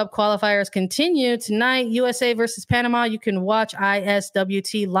World Cup qualifiers continue tonight. USA versus Panama. You can watch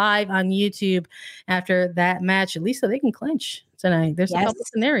ISWT live on YouTube after that match, at least so they can clinch tonight. There's a couple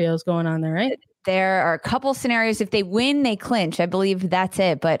scenarios going on there, right? There are a couple scenarios. If they win, they clinch. I believe that's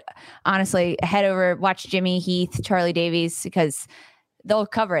it. But honestly, head over, watch Jimmy, Heath, Charlie Davies, because they'll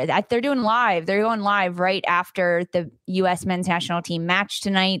cover it. They're doing live. They're going live right after the U.S. men's national team match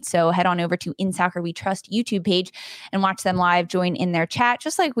tonight. So head on over to In Soccer We Trust YouTube page and watch them live. Join in their chat,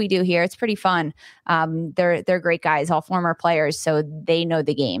 just like we do here. It's pretty fun. They're great guys, all former players, so they know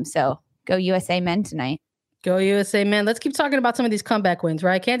the game. So go USA men tonight. Go USA, man. Let's keep talking about some of these comeback wins,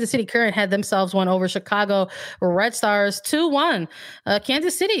 right? Kansas City Current had themselves one over Chicago Red Stars 2-1.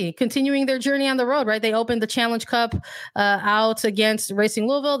 Kansas City continuing their journey on the road, right? They opened the Challenge Cup out against Racing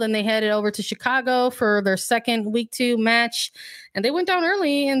Louisville. Then they headed over to Chicago for their second Week 2 match. And they went down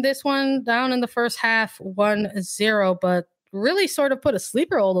early in this one, down in the first half, 1-0. But really sort of put a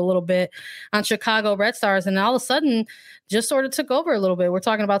sleeper hold a little bit on Chicago Red Stars, and all of a sudden just sort of took over a little bit. We're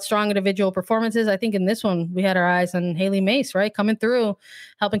talking about strong individual performances. I think in this one, we had our eyes on Haley Mace, right? Coming through,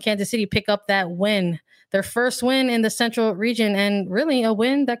 helping Kansas City pick up that win, their first win in the Central region, and really a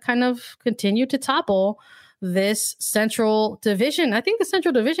win that kind of continued to topple this Central Division. I think the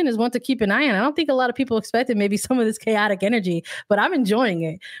Central Division is one to keep an eye on. I don't think a lot of people expected maybe some of this chaotic energy, but I'm enjoying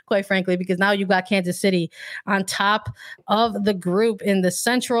it, quite frankly, because now you've got Kansas City on top of the group in the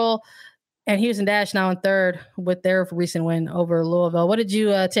Central, and Houston Dash now in third with their recent win over Louisville. What did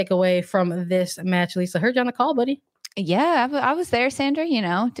you take away from this match, Lisa? Heard you on the call, buddy. Yeah, I was there, Sandra,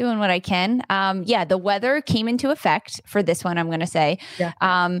 doing what I can. The weather came into effect for this one, I'm going to say.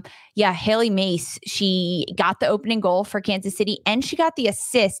 Haley Mace, she got the opening goal for Kansas City, and she got the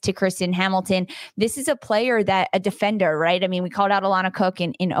assist to Kristen Hamilton. This is a player a defender, right? I mean, we called out Alana Cook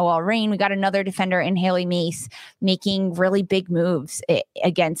in OL Reign. We got another defender in Haley Mace making really big moves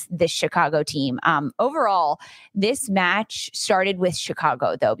against this Chicago team. Overall, this match started with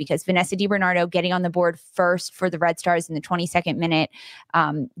Chicago, though, because Vanessa DiBernardo getting on the board first for the Red Stars in the 22nd minute.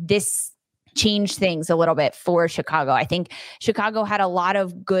 This changed things a little bit for Chicago. I think Chicago had a lot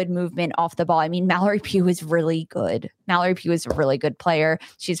of good movement off the ball. I mean, Mallory Pugh is really good. Mallory Pugh is a really good player.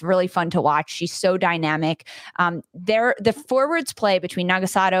 She's really fun to watch. She's so dynamic. The forwards play between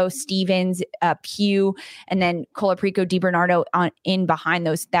Nagasato, Stevens, Pugh, and then Colaprico, DiBernardo in behind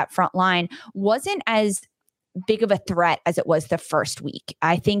that front line wasn't as big of a threat as it was the first week.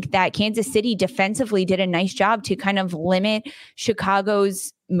 I think that Kansas City defensively did a nice job to kind of limit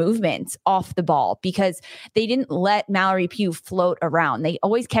Chicago's movements off the ball because they didn't let Mallory Pugh float around. They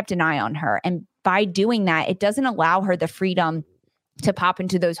always kept an eye on her. And by doing that, it doesn't allow her the freedom to pop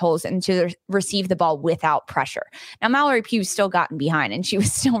into those holes and to receive the ball without pressure. Now, Mallory Pugh's still gotten behind and she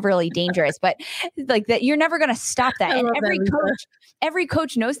was still really dangerous, but like that, you're never going to stop that. And every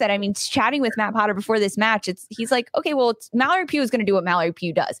coach knows that. I mean, chatting with Matt Potter before this match, he's like, okay, well, Mallory Pugh is going to do what Mallory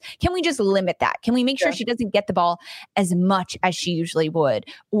Pugh does. Can we just limit that? Can we make sure she doesn't get the ball as much as she usually would?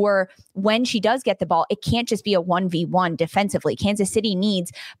 Or when she does get the ball, it can't just be a 1v1 defensively. Kansas City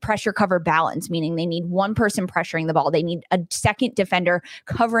needs pressure cover balance, meaning they need one person pressuring the ball. They need a second defender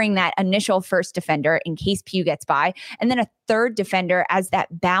covering that initial first defender in case Pugh gets by, and then a third defender as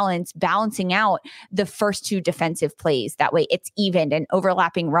that balancing out the first two defensive plays. That way it's even and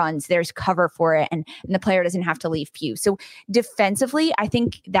overlapping runs. There's cover for it, and the player doesn't have to leave Pugh. So defensively, I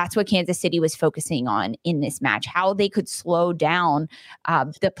think that's what Kansas City was focusing on in this match, how they could slow down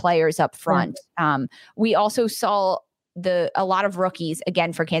the players up front. We also saw a lot of rookies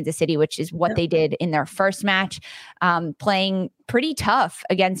again for Kansas City, which is what they did in their first match, playing pretty tough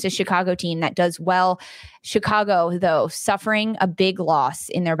against a Chicago team that does well. Chicago, though, suffering a big loss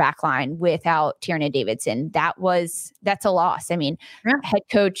in their back line without Tierna Davidson. That's a loss. I mean, head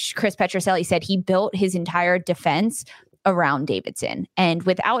coach Chris Petroselli said he built his entire defense around Davidson. And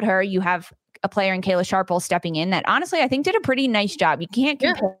without her, you have a player in Kayla Sharple stepping in that honestly, I think did a pretty nice job. You can't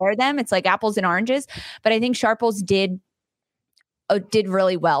compare them. It's like apples and oranges, but I think Sharples did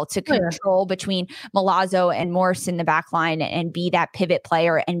really well to control between Milazzo and Morse in the back line and be that pivot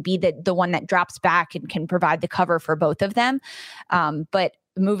player and be the one that drops back and can provide the cover for both of them. But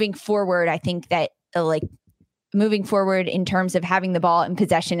moving forward, I think that moving forward in terms of having the ball in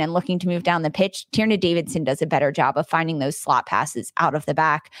possession and looking to move down the pitch, Tierna Davidson does a better job of finding those slot passes out of the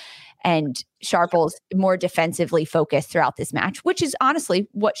back. And Sharple's more defensively focused throughout this match, which is honestly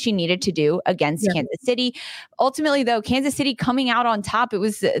what she needed to do against Kansas City. Ultimately, though, Kansas City coming out on top, it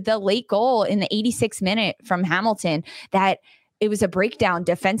was the late goal in the 86th minute from Hamilton that it was a breakdown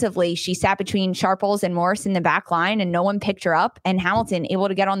defensively. She sat between Sharples and Morris in the back line and no one picked her up, and Hamilton able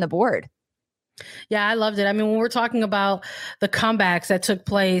to get on the board. Yeah, I loved it. I mean, when we're talking about the comebacks that took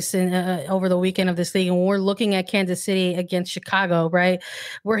place over the weekend of this league, and when we're looking at Kansas City against Chicago, right?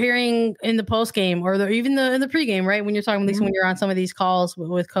 We're hearing in the postgame or even in the pregame, right? When you're talking, at least when you're on some of these calls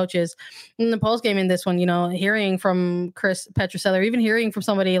with coaches, in the postgame in this one, hearing from Chris Petroselli, or even hearing from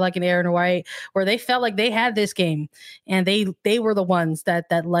somebody like an Aaron White, where they felt like they had this game and they were the ones that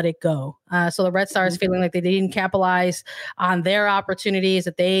let it go. So the Red Stars feeling like they didn't capitalize on their opportunities,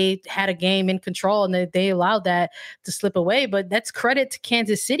 that they had a game in control and they allowed that to slip away. But that's credit to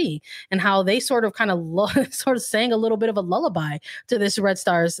Kansas City and how they sort of sort of sang a little bit of a lullaby to this Red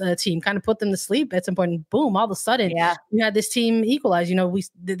Stars team, kind of put them to sleep at some point. And boom, all of a sudden, you had this team equalize.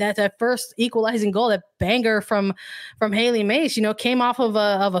 That first equalizing goal, that banger from Haley Mace, came off of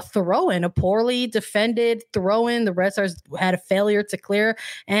a throw-in, a poorly defended throw-in. The Red Stars had a failure to clear,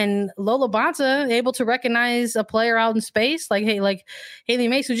 and Lola Bonta able to recognize a player out in space like Haley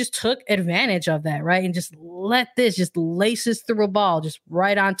Mace, who just took advantage of that, right? And just laces through a ball, just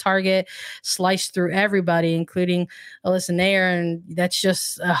right on target, sliced through everybody, including Alyssa Nair. And that's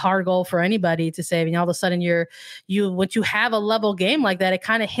just a hard goal for anybody to save. And all of a sudden once you have a level game like that, it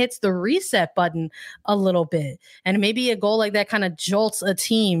kind of hits the reset button a little bit. And maybe a goal like that kind of jolts a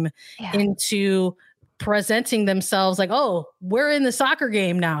team into presenting themselves like, oh, we're in the soccer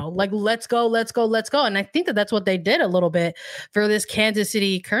game now. Like, let's go. And I think that's what they did a little bit for this Kansas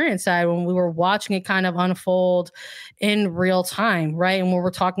City Current side when we were watching it kind of unfold in real time, right? And when we're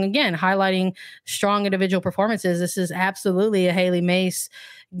talking again, highlighting strong individual performances, this is absolutely a Haley Mace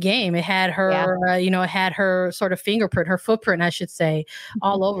game. It had her, it had her sort of fingerprint, her footprint, I should say,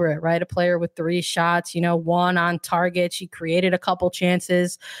 all over it, right? A player with 3 shots, one on target. She created a couple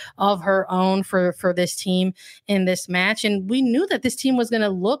chances of her own for this team in this match. And we knew that this team was going to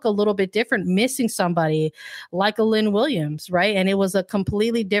look a little bit different, missing somebody like a Lynn Williams, right? And it was a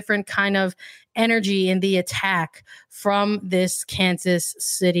completely different kind of energy in the attack from this Kansas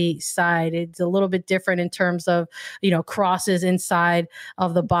City side. It's a little bit different in terms of, crosses inside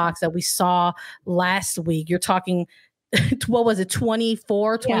of the box that we saw last week. You're talking, what was it,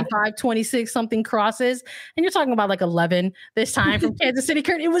 24, 25, 26 something crosses, and you're talking about like 11 this time from Kansas City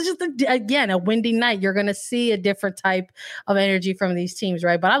Current. It was just a windy night. You're going to see a different type of energy from these teams,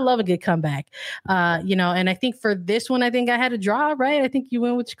 right? But I love a good comeback, and I think for this one, I think I had a draw, right? I think you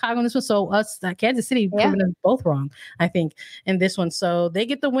went with Chicago on this one, so Kansas City proving us both wrong, I think, in this one. So they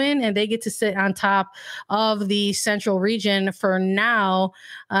get the win and they get to sit on top of the Central region for now,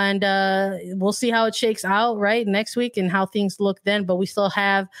 and we'll see how it shakes out, right, next week and how things look then. But we still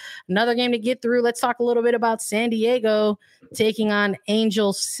have another game to get through. Let's talk a little bit about San Diego taking on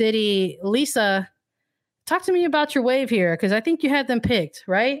Angel City. Lisa, talk to me about your wave here, because I think you had them picked,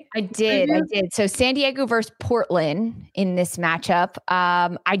 right? I did. So San Diego versus Portland in this matchup.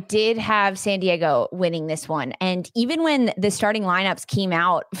 I did have San Diego winning this one. And even when the starting lineups came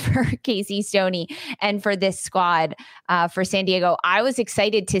out for Casey Stoney and for this squad for San Diego, I was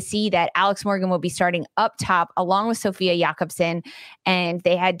excited to see that Alex Morgan will be starting up top along with Sophia Jakobsen. And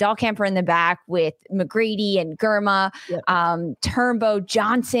they had Dahlkamper in the back with McGrady and Germa, Turnbow,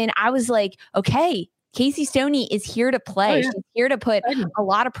 Johnson. I was like, okay, Casey Stoney is here to play. She's here to put a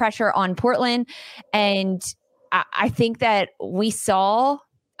lot of pressure on Portland. And I think that we saw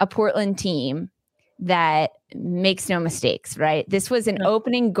a Portland team that makes no mistakes, right? This was an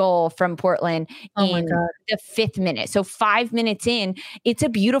opening goal from Portland in the 5th minute. So 5 minutes in, it's a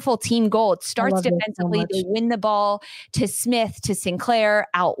beautiful team goal. It starts defensively. They win the ball to Smith, to Sinclair,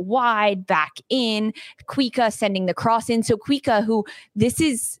 out wide, back in. Kuika sending the cross in. So Kuika,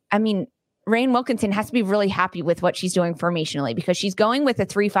 Rain Wilkinson has to be really happy with what she's doing formationally, because she's going with a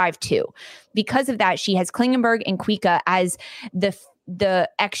 3-5-2. Because of that, she has Klingenberg and Kuika as the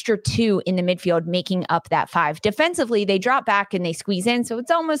extra 2 in the midfield, making up that 5. Defensively, they drop back and they squeeze in. So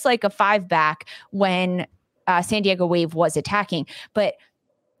it's almost like a 5 back when San Diego Wave was attacking. But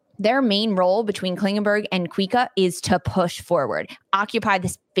their main role between Klingenberg and Kuika is to push forward, occupy the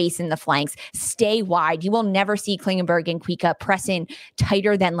space in the flanks, stay wide. You will never see Klingenberg and Kuika press in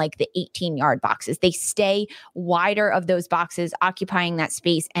tighter than like the 18-yard boxes. They stay wider of those boxes, occupying that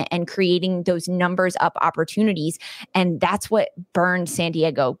space and creating those numbers up opportunities. And that's what burned San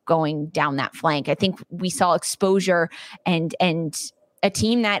Diego going down that flank. I think we saw exposure and a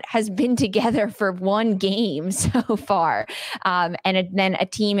team that has been together for 1 game so far. And then a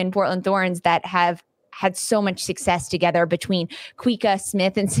team in Portland Thorns that have had so much success together between Kuika,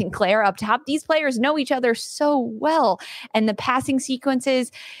 Smith, and Sinclair up top. These players know each other so well. And the passing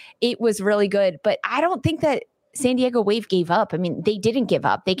sequences, it was really good. But I don't think that San Diego Wave gave up. I mean, they didn't give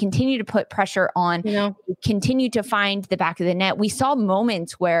up. They continue to put pressure on, continue to find the back of the net. We saw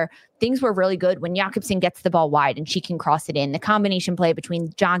moments where things were really good when Jakobsen gets the ball wide and she can cross it in. The combination play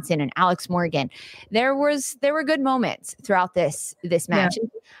between Johnson and Alex Morgan. There were good moments throughout this match.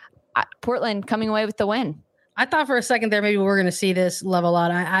 Yeah. Portland coming away with the win. I thought for a second there maybe we're going to see this level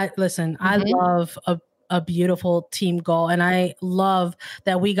out. I love a beautiful team goal. And I love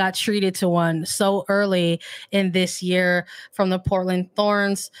that we got treated to one so early in this year from the Portland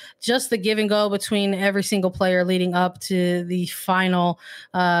Thorns. Just the give and go between every single player leading up to the final,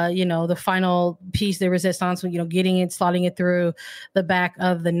 the final piece de resistance, getting it, slotting it through the back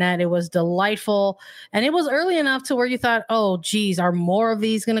of the net. It was delightful. And it was early enough to where you thought, oh, geez, are more of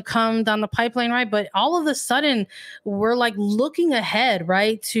these going to come down the pipeline, right? But all of a sudden, we're like looking ahead,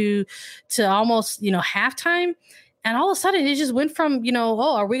 right, to almost, halftime. And all of a sudden, it just went from,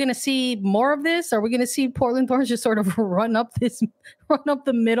 are we going to see more of this? Are we going to see Portland Thorns just sort of run up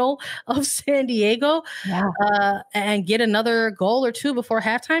the middle of San Diego and get another goal or two before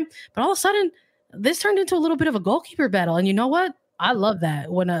halftime? But all of a sudden, this turned into a little bit of a goalkeeper battle. And you know what? I love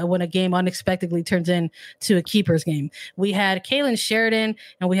that when a game unexpectedly turns into a keeper's game. We had Kaylin Sheridan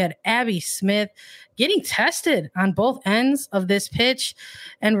and we had Abby Smith getting tested on both ends of this pitch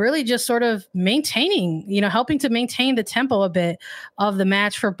and really just sort of maintaining, helping to maintain the tempo a bit of the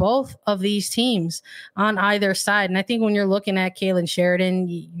match for both of these teams on either side. And I think when you're looking at Kaylin Sheridan,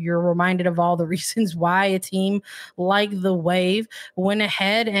 you're reminded of all the reasons why a team like the Wave went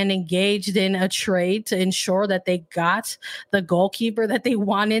ahead and engaged in a trade to ensure that they got the goalkeeper that they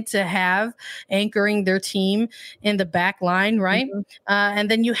wanted to have anchoring their team in the back line, right? Mm-hmm. And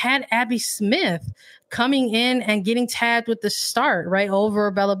then you had Abby Smith coming in and getting tagged with the start, right, over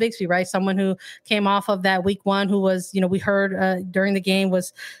Bella Bixby, right? Someone who came off of that week one who was, we heard during the game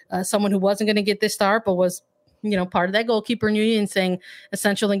was someone who wasn't going to get this start, but was, part of that goalkeeper union, saying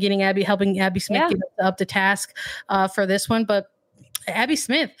essential in helping Abby Smith get up to task for this one. But Abby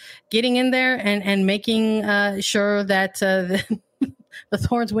Smith getting in there and making sure that the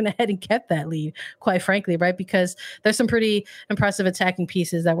Thorns went ahead and kept that lead, quite frankly, right? Because there's some pretty impressive attacking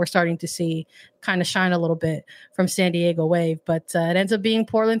pieces that we're starting to see kind of shine a little bit from San Diego Wave. But it ends up being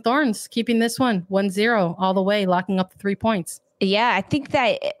Portland Thorns keeping this one 1-0 all the way, locking up the 3 points. Yeah, I think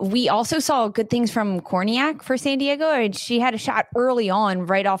that we also saw good things from Korniak for San Diego. And she had a shot early on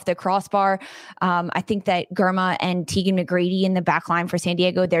right off the crossbar. I think that Germa and Tegan McGrady in the back line for San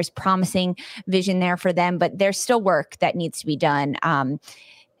Diego, there's promising vision there for them, but there's still work that needs to be done.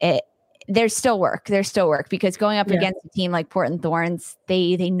 There's still work because going up against a team like Portland Thorns,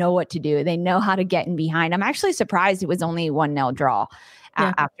 they know what to do. They know how to get in behind. I'm actually surprised it was only 1-0 draw.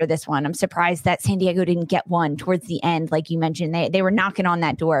 After this one, I'm surprised that San Diego didn't get one towards the end. Like you mentioned, they were knocking on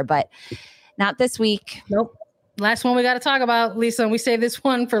that door, but not this week. Nope. Last one we got to talk about, Lisa, and we saved this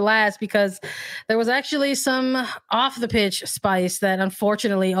one for last because there was actually some off the pitch spice that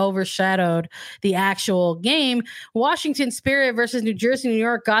unfortunately overshadowed the actual game. Washington Spirit versus New Jersey, New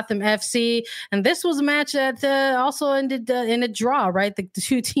York, Gotham FC. And this was a match that also ended in a draw, right? The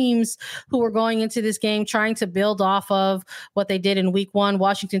two teams who were going into this game trying to build off of what they did in week one.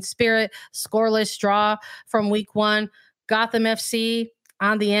 Washington Spirit, scoreless draw from week one. Gotham FC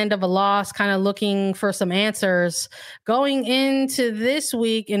on the end of a loss, kind of looking for some answers going into this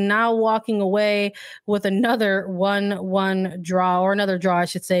week and now walking away with another 1-1 draw, or another draw, I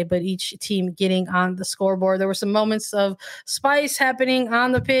should say, but each team getting on the scoreboard. There were some moments of spice happening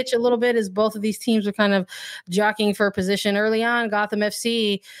on the pitch a little bit as both of these teams were kind of jockeying for a position early on. Gotham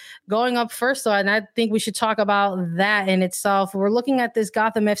FC going up first, though, and I think we should talk about that in itself. We're looking at this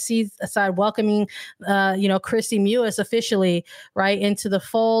Gotham FC side welcoming, Christy Mewis officially, right, into the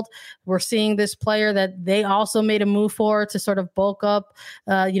fold. We're seeing this player that they also made a move for to sort of bulk up,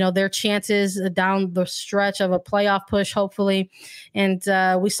 their chances down the stretch of a playoff push, hopefully. And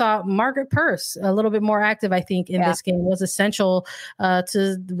we saw Margaret Purse a little bit more active, I think, in this game. Was essential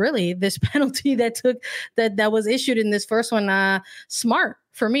to really this penalty that was issued in this first one. Smart.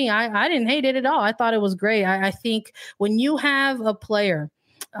 For me, I didn't hate it at all. I thought it was great. I think when you have a player,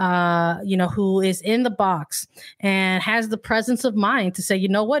 who is in the box and has the presence of mind to say, you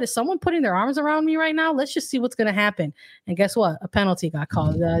know what, is someone putting their arms around me right now? Let's just see what's going to happen. And guess what? A penalty got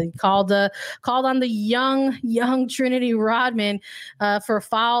called. Called on the young Trinity Rodman for a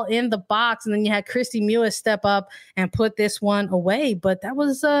foul in the box. And then you had Christy Mewis step up and put this one away. But that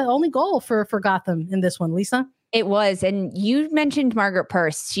was only goal for Gotham in this one, Lisa. It was. And you mentioned Margaret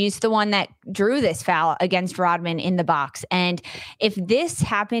Purse. She's the one that drew this foul against Rodman in the box. And if this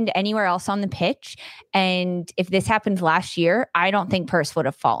happened anywhere else on the pitch, and if this happened last year, I don't think Purse would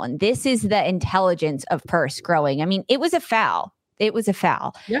have fallen. This is the intelligence of Purse growing. I mean, it was a foul.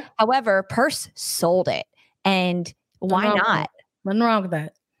 Yeah. However, Purse sold it. And why not? Nothing wrong with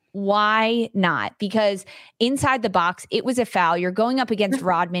that. Why not? Because inside the box, it was a foul. You're going up against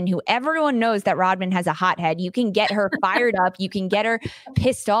Rodman, who everyone knows that Rodman has a hot head. You can get her fired up. You can get her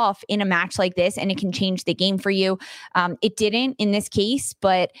pissed off in a match like this, and it can change the game for you. It didn't in this case,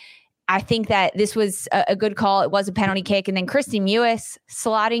 but I think that this was a good call. It was a penalty kick. And then Christy Mewis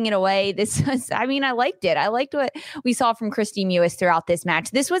slotting it away. I liked it. I liked what we saw from Christy Mewis throughout this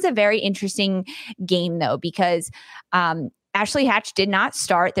match. This was a very interesting game, though, because Ashley Hatch did not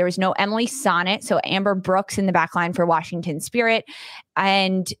start. There was no Emily Sonnet. So Amber Brooks in the back line for Washington Spirit.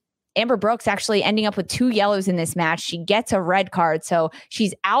 And Amber Brooks actually ending up with 2 yellows in this match. She gets a red card, so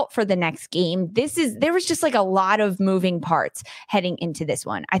she's out for the next game. There was just like a lot of moving parts heading into this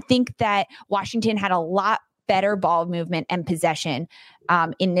one. I think that Washington had a lot better ball movement and possession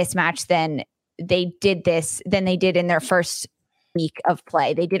in this match than they did in their first week of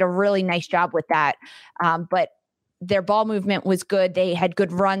play. They did a really nice job with that, but their ball movement was good. They had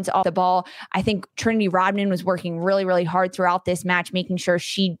good runs off the ball. I think Trinity Rodman was working really, really hard throughout this match, making sure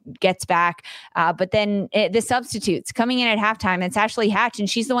she gets back. But then the substitutes coming in at halftime, it's Ashley Hatch, and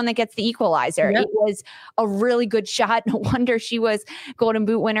she's the one that gets the equalizer. Yep. It was a really good shot. No wonder she was Golden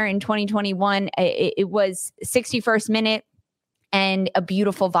Boot winner in 2021. It was 61st minute. And a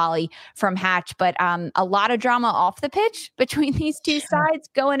beautiful volley from Hatch, but a lot of drama off the pitch between these two sides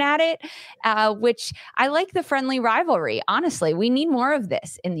going at it, which I like the friendly rivalry. Honestly, we need more of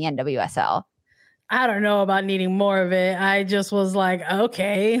this in the NWSL. I don't know about needing more of it. I just was like,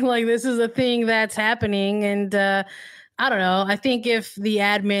 okay, like this is a thing that's happening. And I don't know. I think if the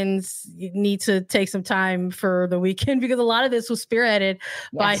admins need to take some time for the weekend, because a lot of this was spearheaded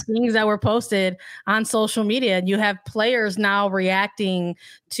by things that were posted on social media. And you have players now reacting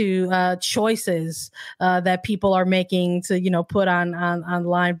to choices that people are making to, put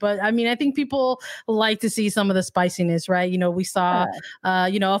online. But I mean, I think people like to see some of the spiciness, right? We saw,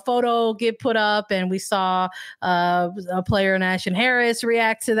 a photo get put up, and we saw a player, Ashen Harris,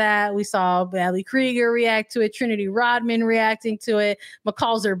 react to that. We saw Allie Krieger react to it. Trinity Rodman reacting to it,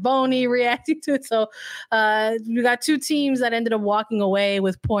 McCall Zerboni reacting to it. So we got 2 teams that ended up walking away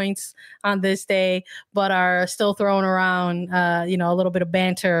with points on this day, but are still throwing around, a little bit of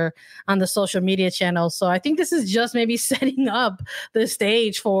banter on the social media channels. So I think this is just maybe setting up the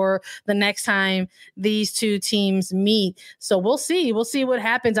stage for the next time these 2 teams meet. So we'll see what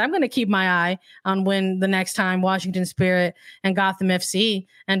happens. I'm going to keep my eye on when the next time Washington Spirit and Gotham FC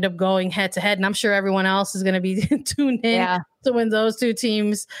end up going head to head. And I'm sure everyone else is going to be tuned in to when those 2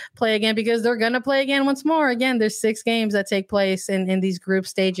 teams play again, because they're going to play again once more. Again, there's 6 games that take place in these group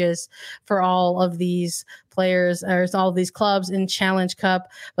stages for all of these players, or all of these clubs in Challenge Cup.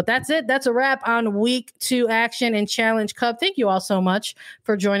 But that's it. That's a wrap on week 2 action in Challenge Cup. Thank you all so much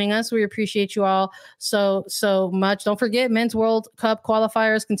for joining us. We appreciate you all so much. Don't forget, Men's World Cup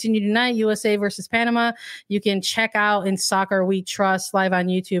qualifiers continue tonight, USA versus Panama. You can check out In Soccer We Trust live on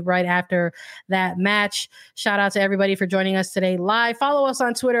YouTube right after that match. Shout out to everybody for joining us today live. Follow us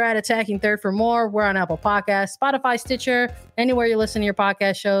on Twitter at Attacking Third for more. We're on Apple Podcasts, Spotify, Stitcher, anywhere you listen to your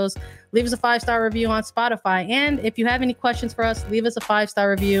podcast shows. Leave us a 5-star review on Spotify. And if you have any questions for us, leave us a 5-star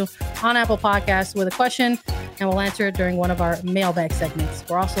review on Apple Podcasts with a question, and we'll answer it during one of our mailbag segments.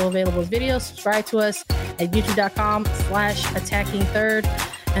 We're also available as videos. Subscribe to us at youtube.com/Attacking Third.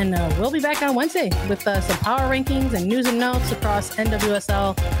 And we'll be back on Wednesday with some power rankings and news and notes across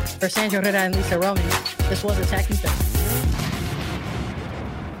NWSL for Sandra Herrera and Lisa Roman. This was Attacking Third.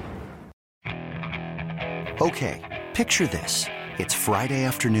 Okay, picture this. It's Friday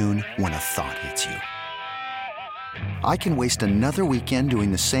afternoon when a thought hits you. I can waste another weekend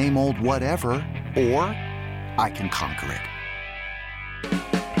doing the same old whatever, or I can conquer it.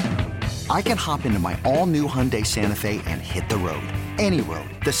 I can hop into my all-new Hyundai Santa Fe and hit the road. Any road.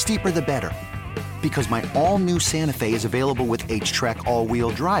 The steeper, the better. Because my all-new Santa Fe is available with H-Track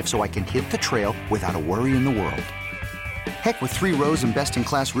all-wheel drive, so I can hit the trail without a worry in the world. Heck, with 3 rows and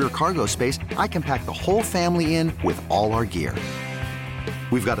best-in-class rear cargo space, I can pack the whole family in with all our gear.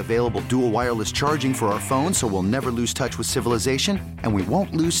 We've got available dual wireless charging for our phones, so we'll never lose touch with civilization, and we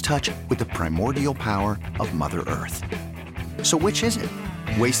won't lose touch with the primordial power of Mother Earth. So which is it?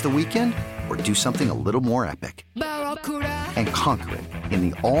 Waste the weekend or do something a little more epic? And conquer it in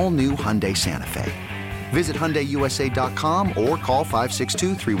the all-new Hyundai Santa Fe. Visit HyundaiUSA.com or call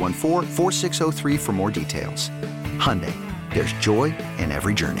 562-314-4603 for more details. Hyundai, there's joy in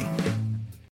every journey.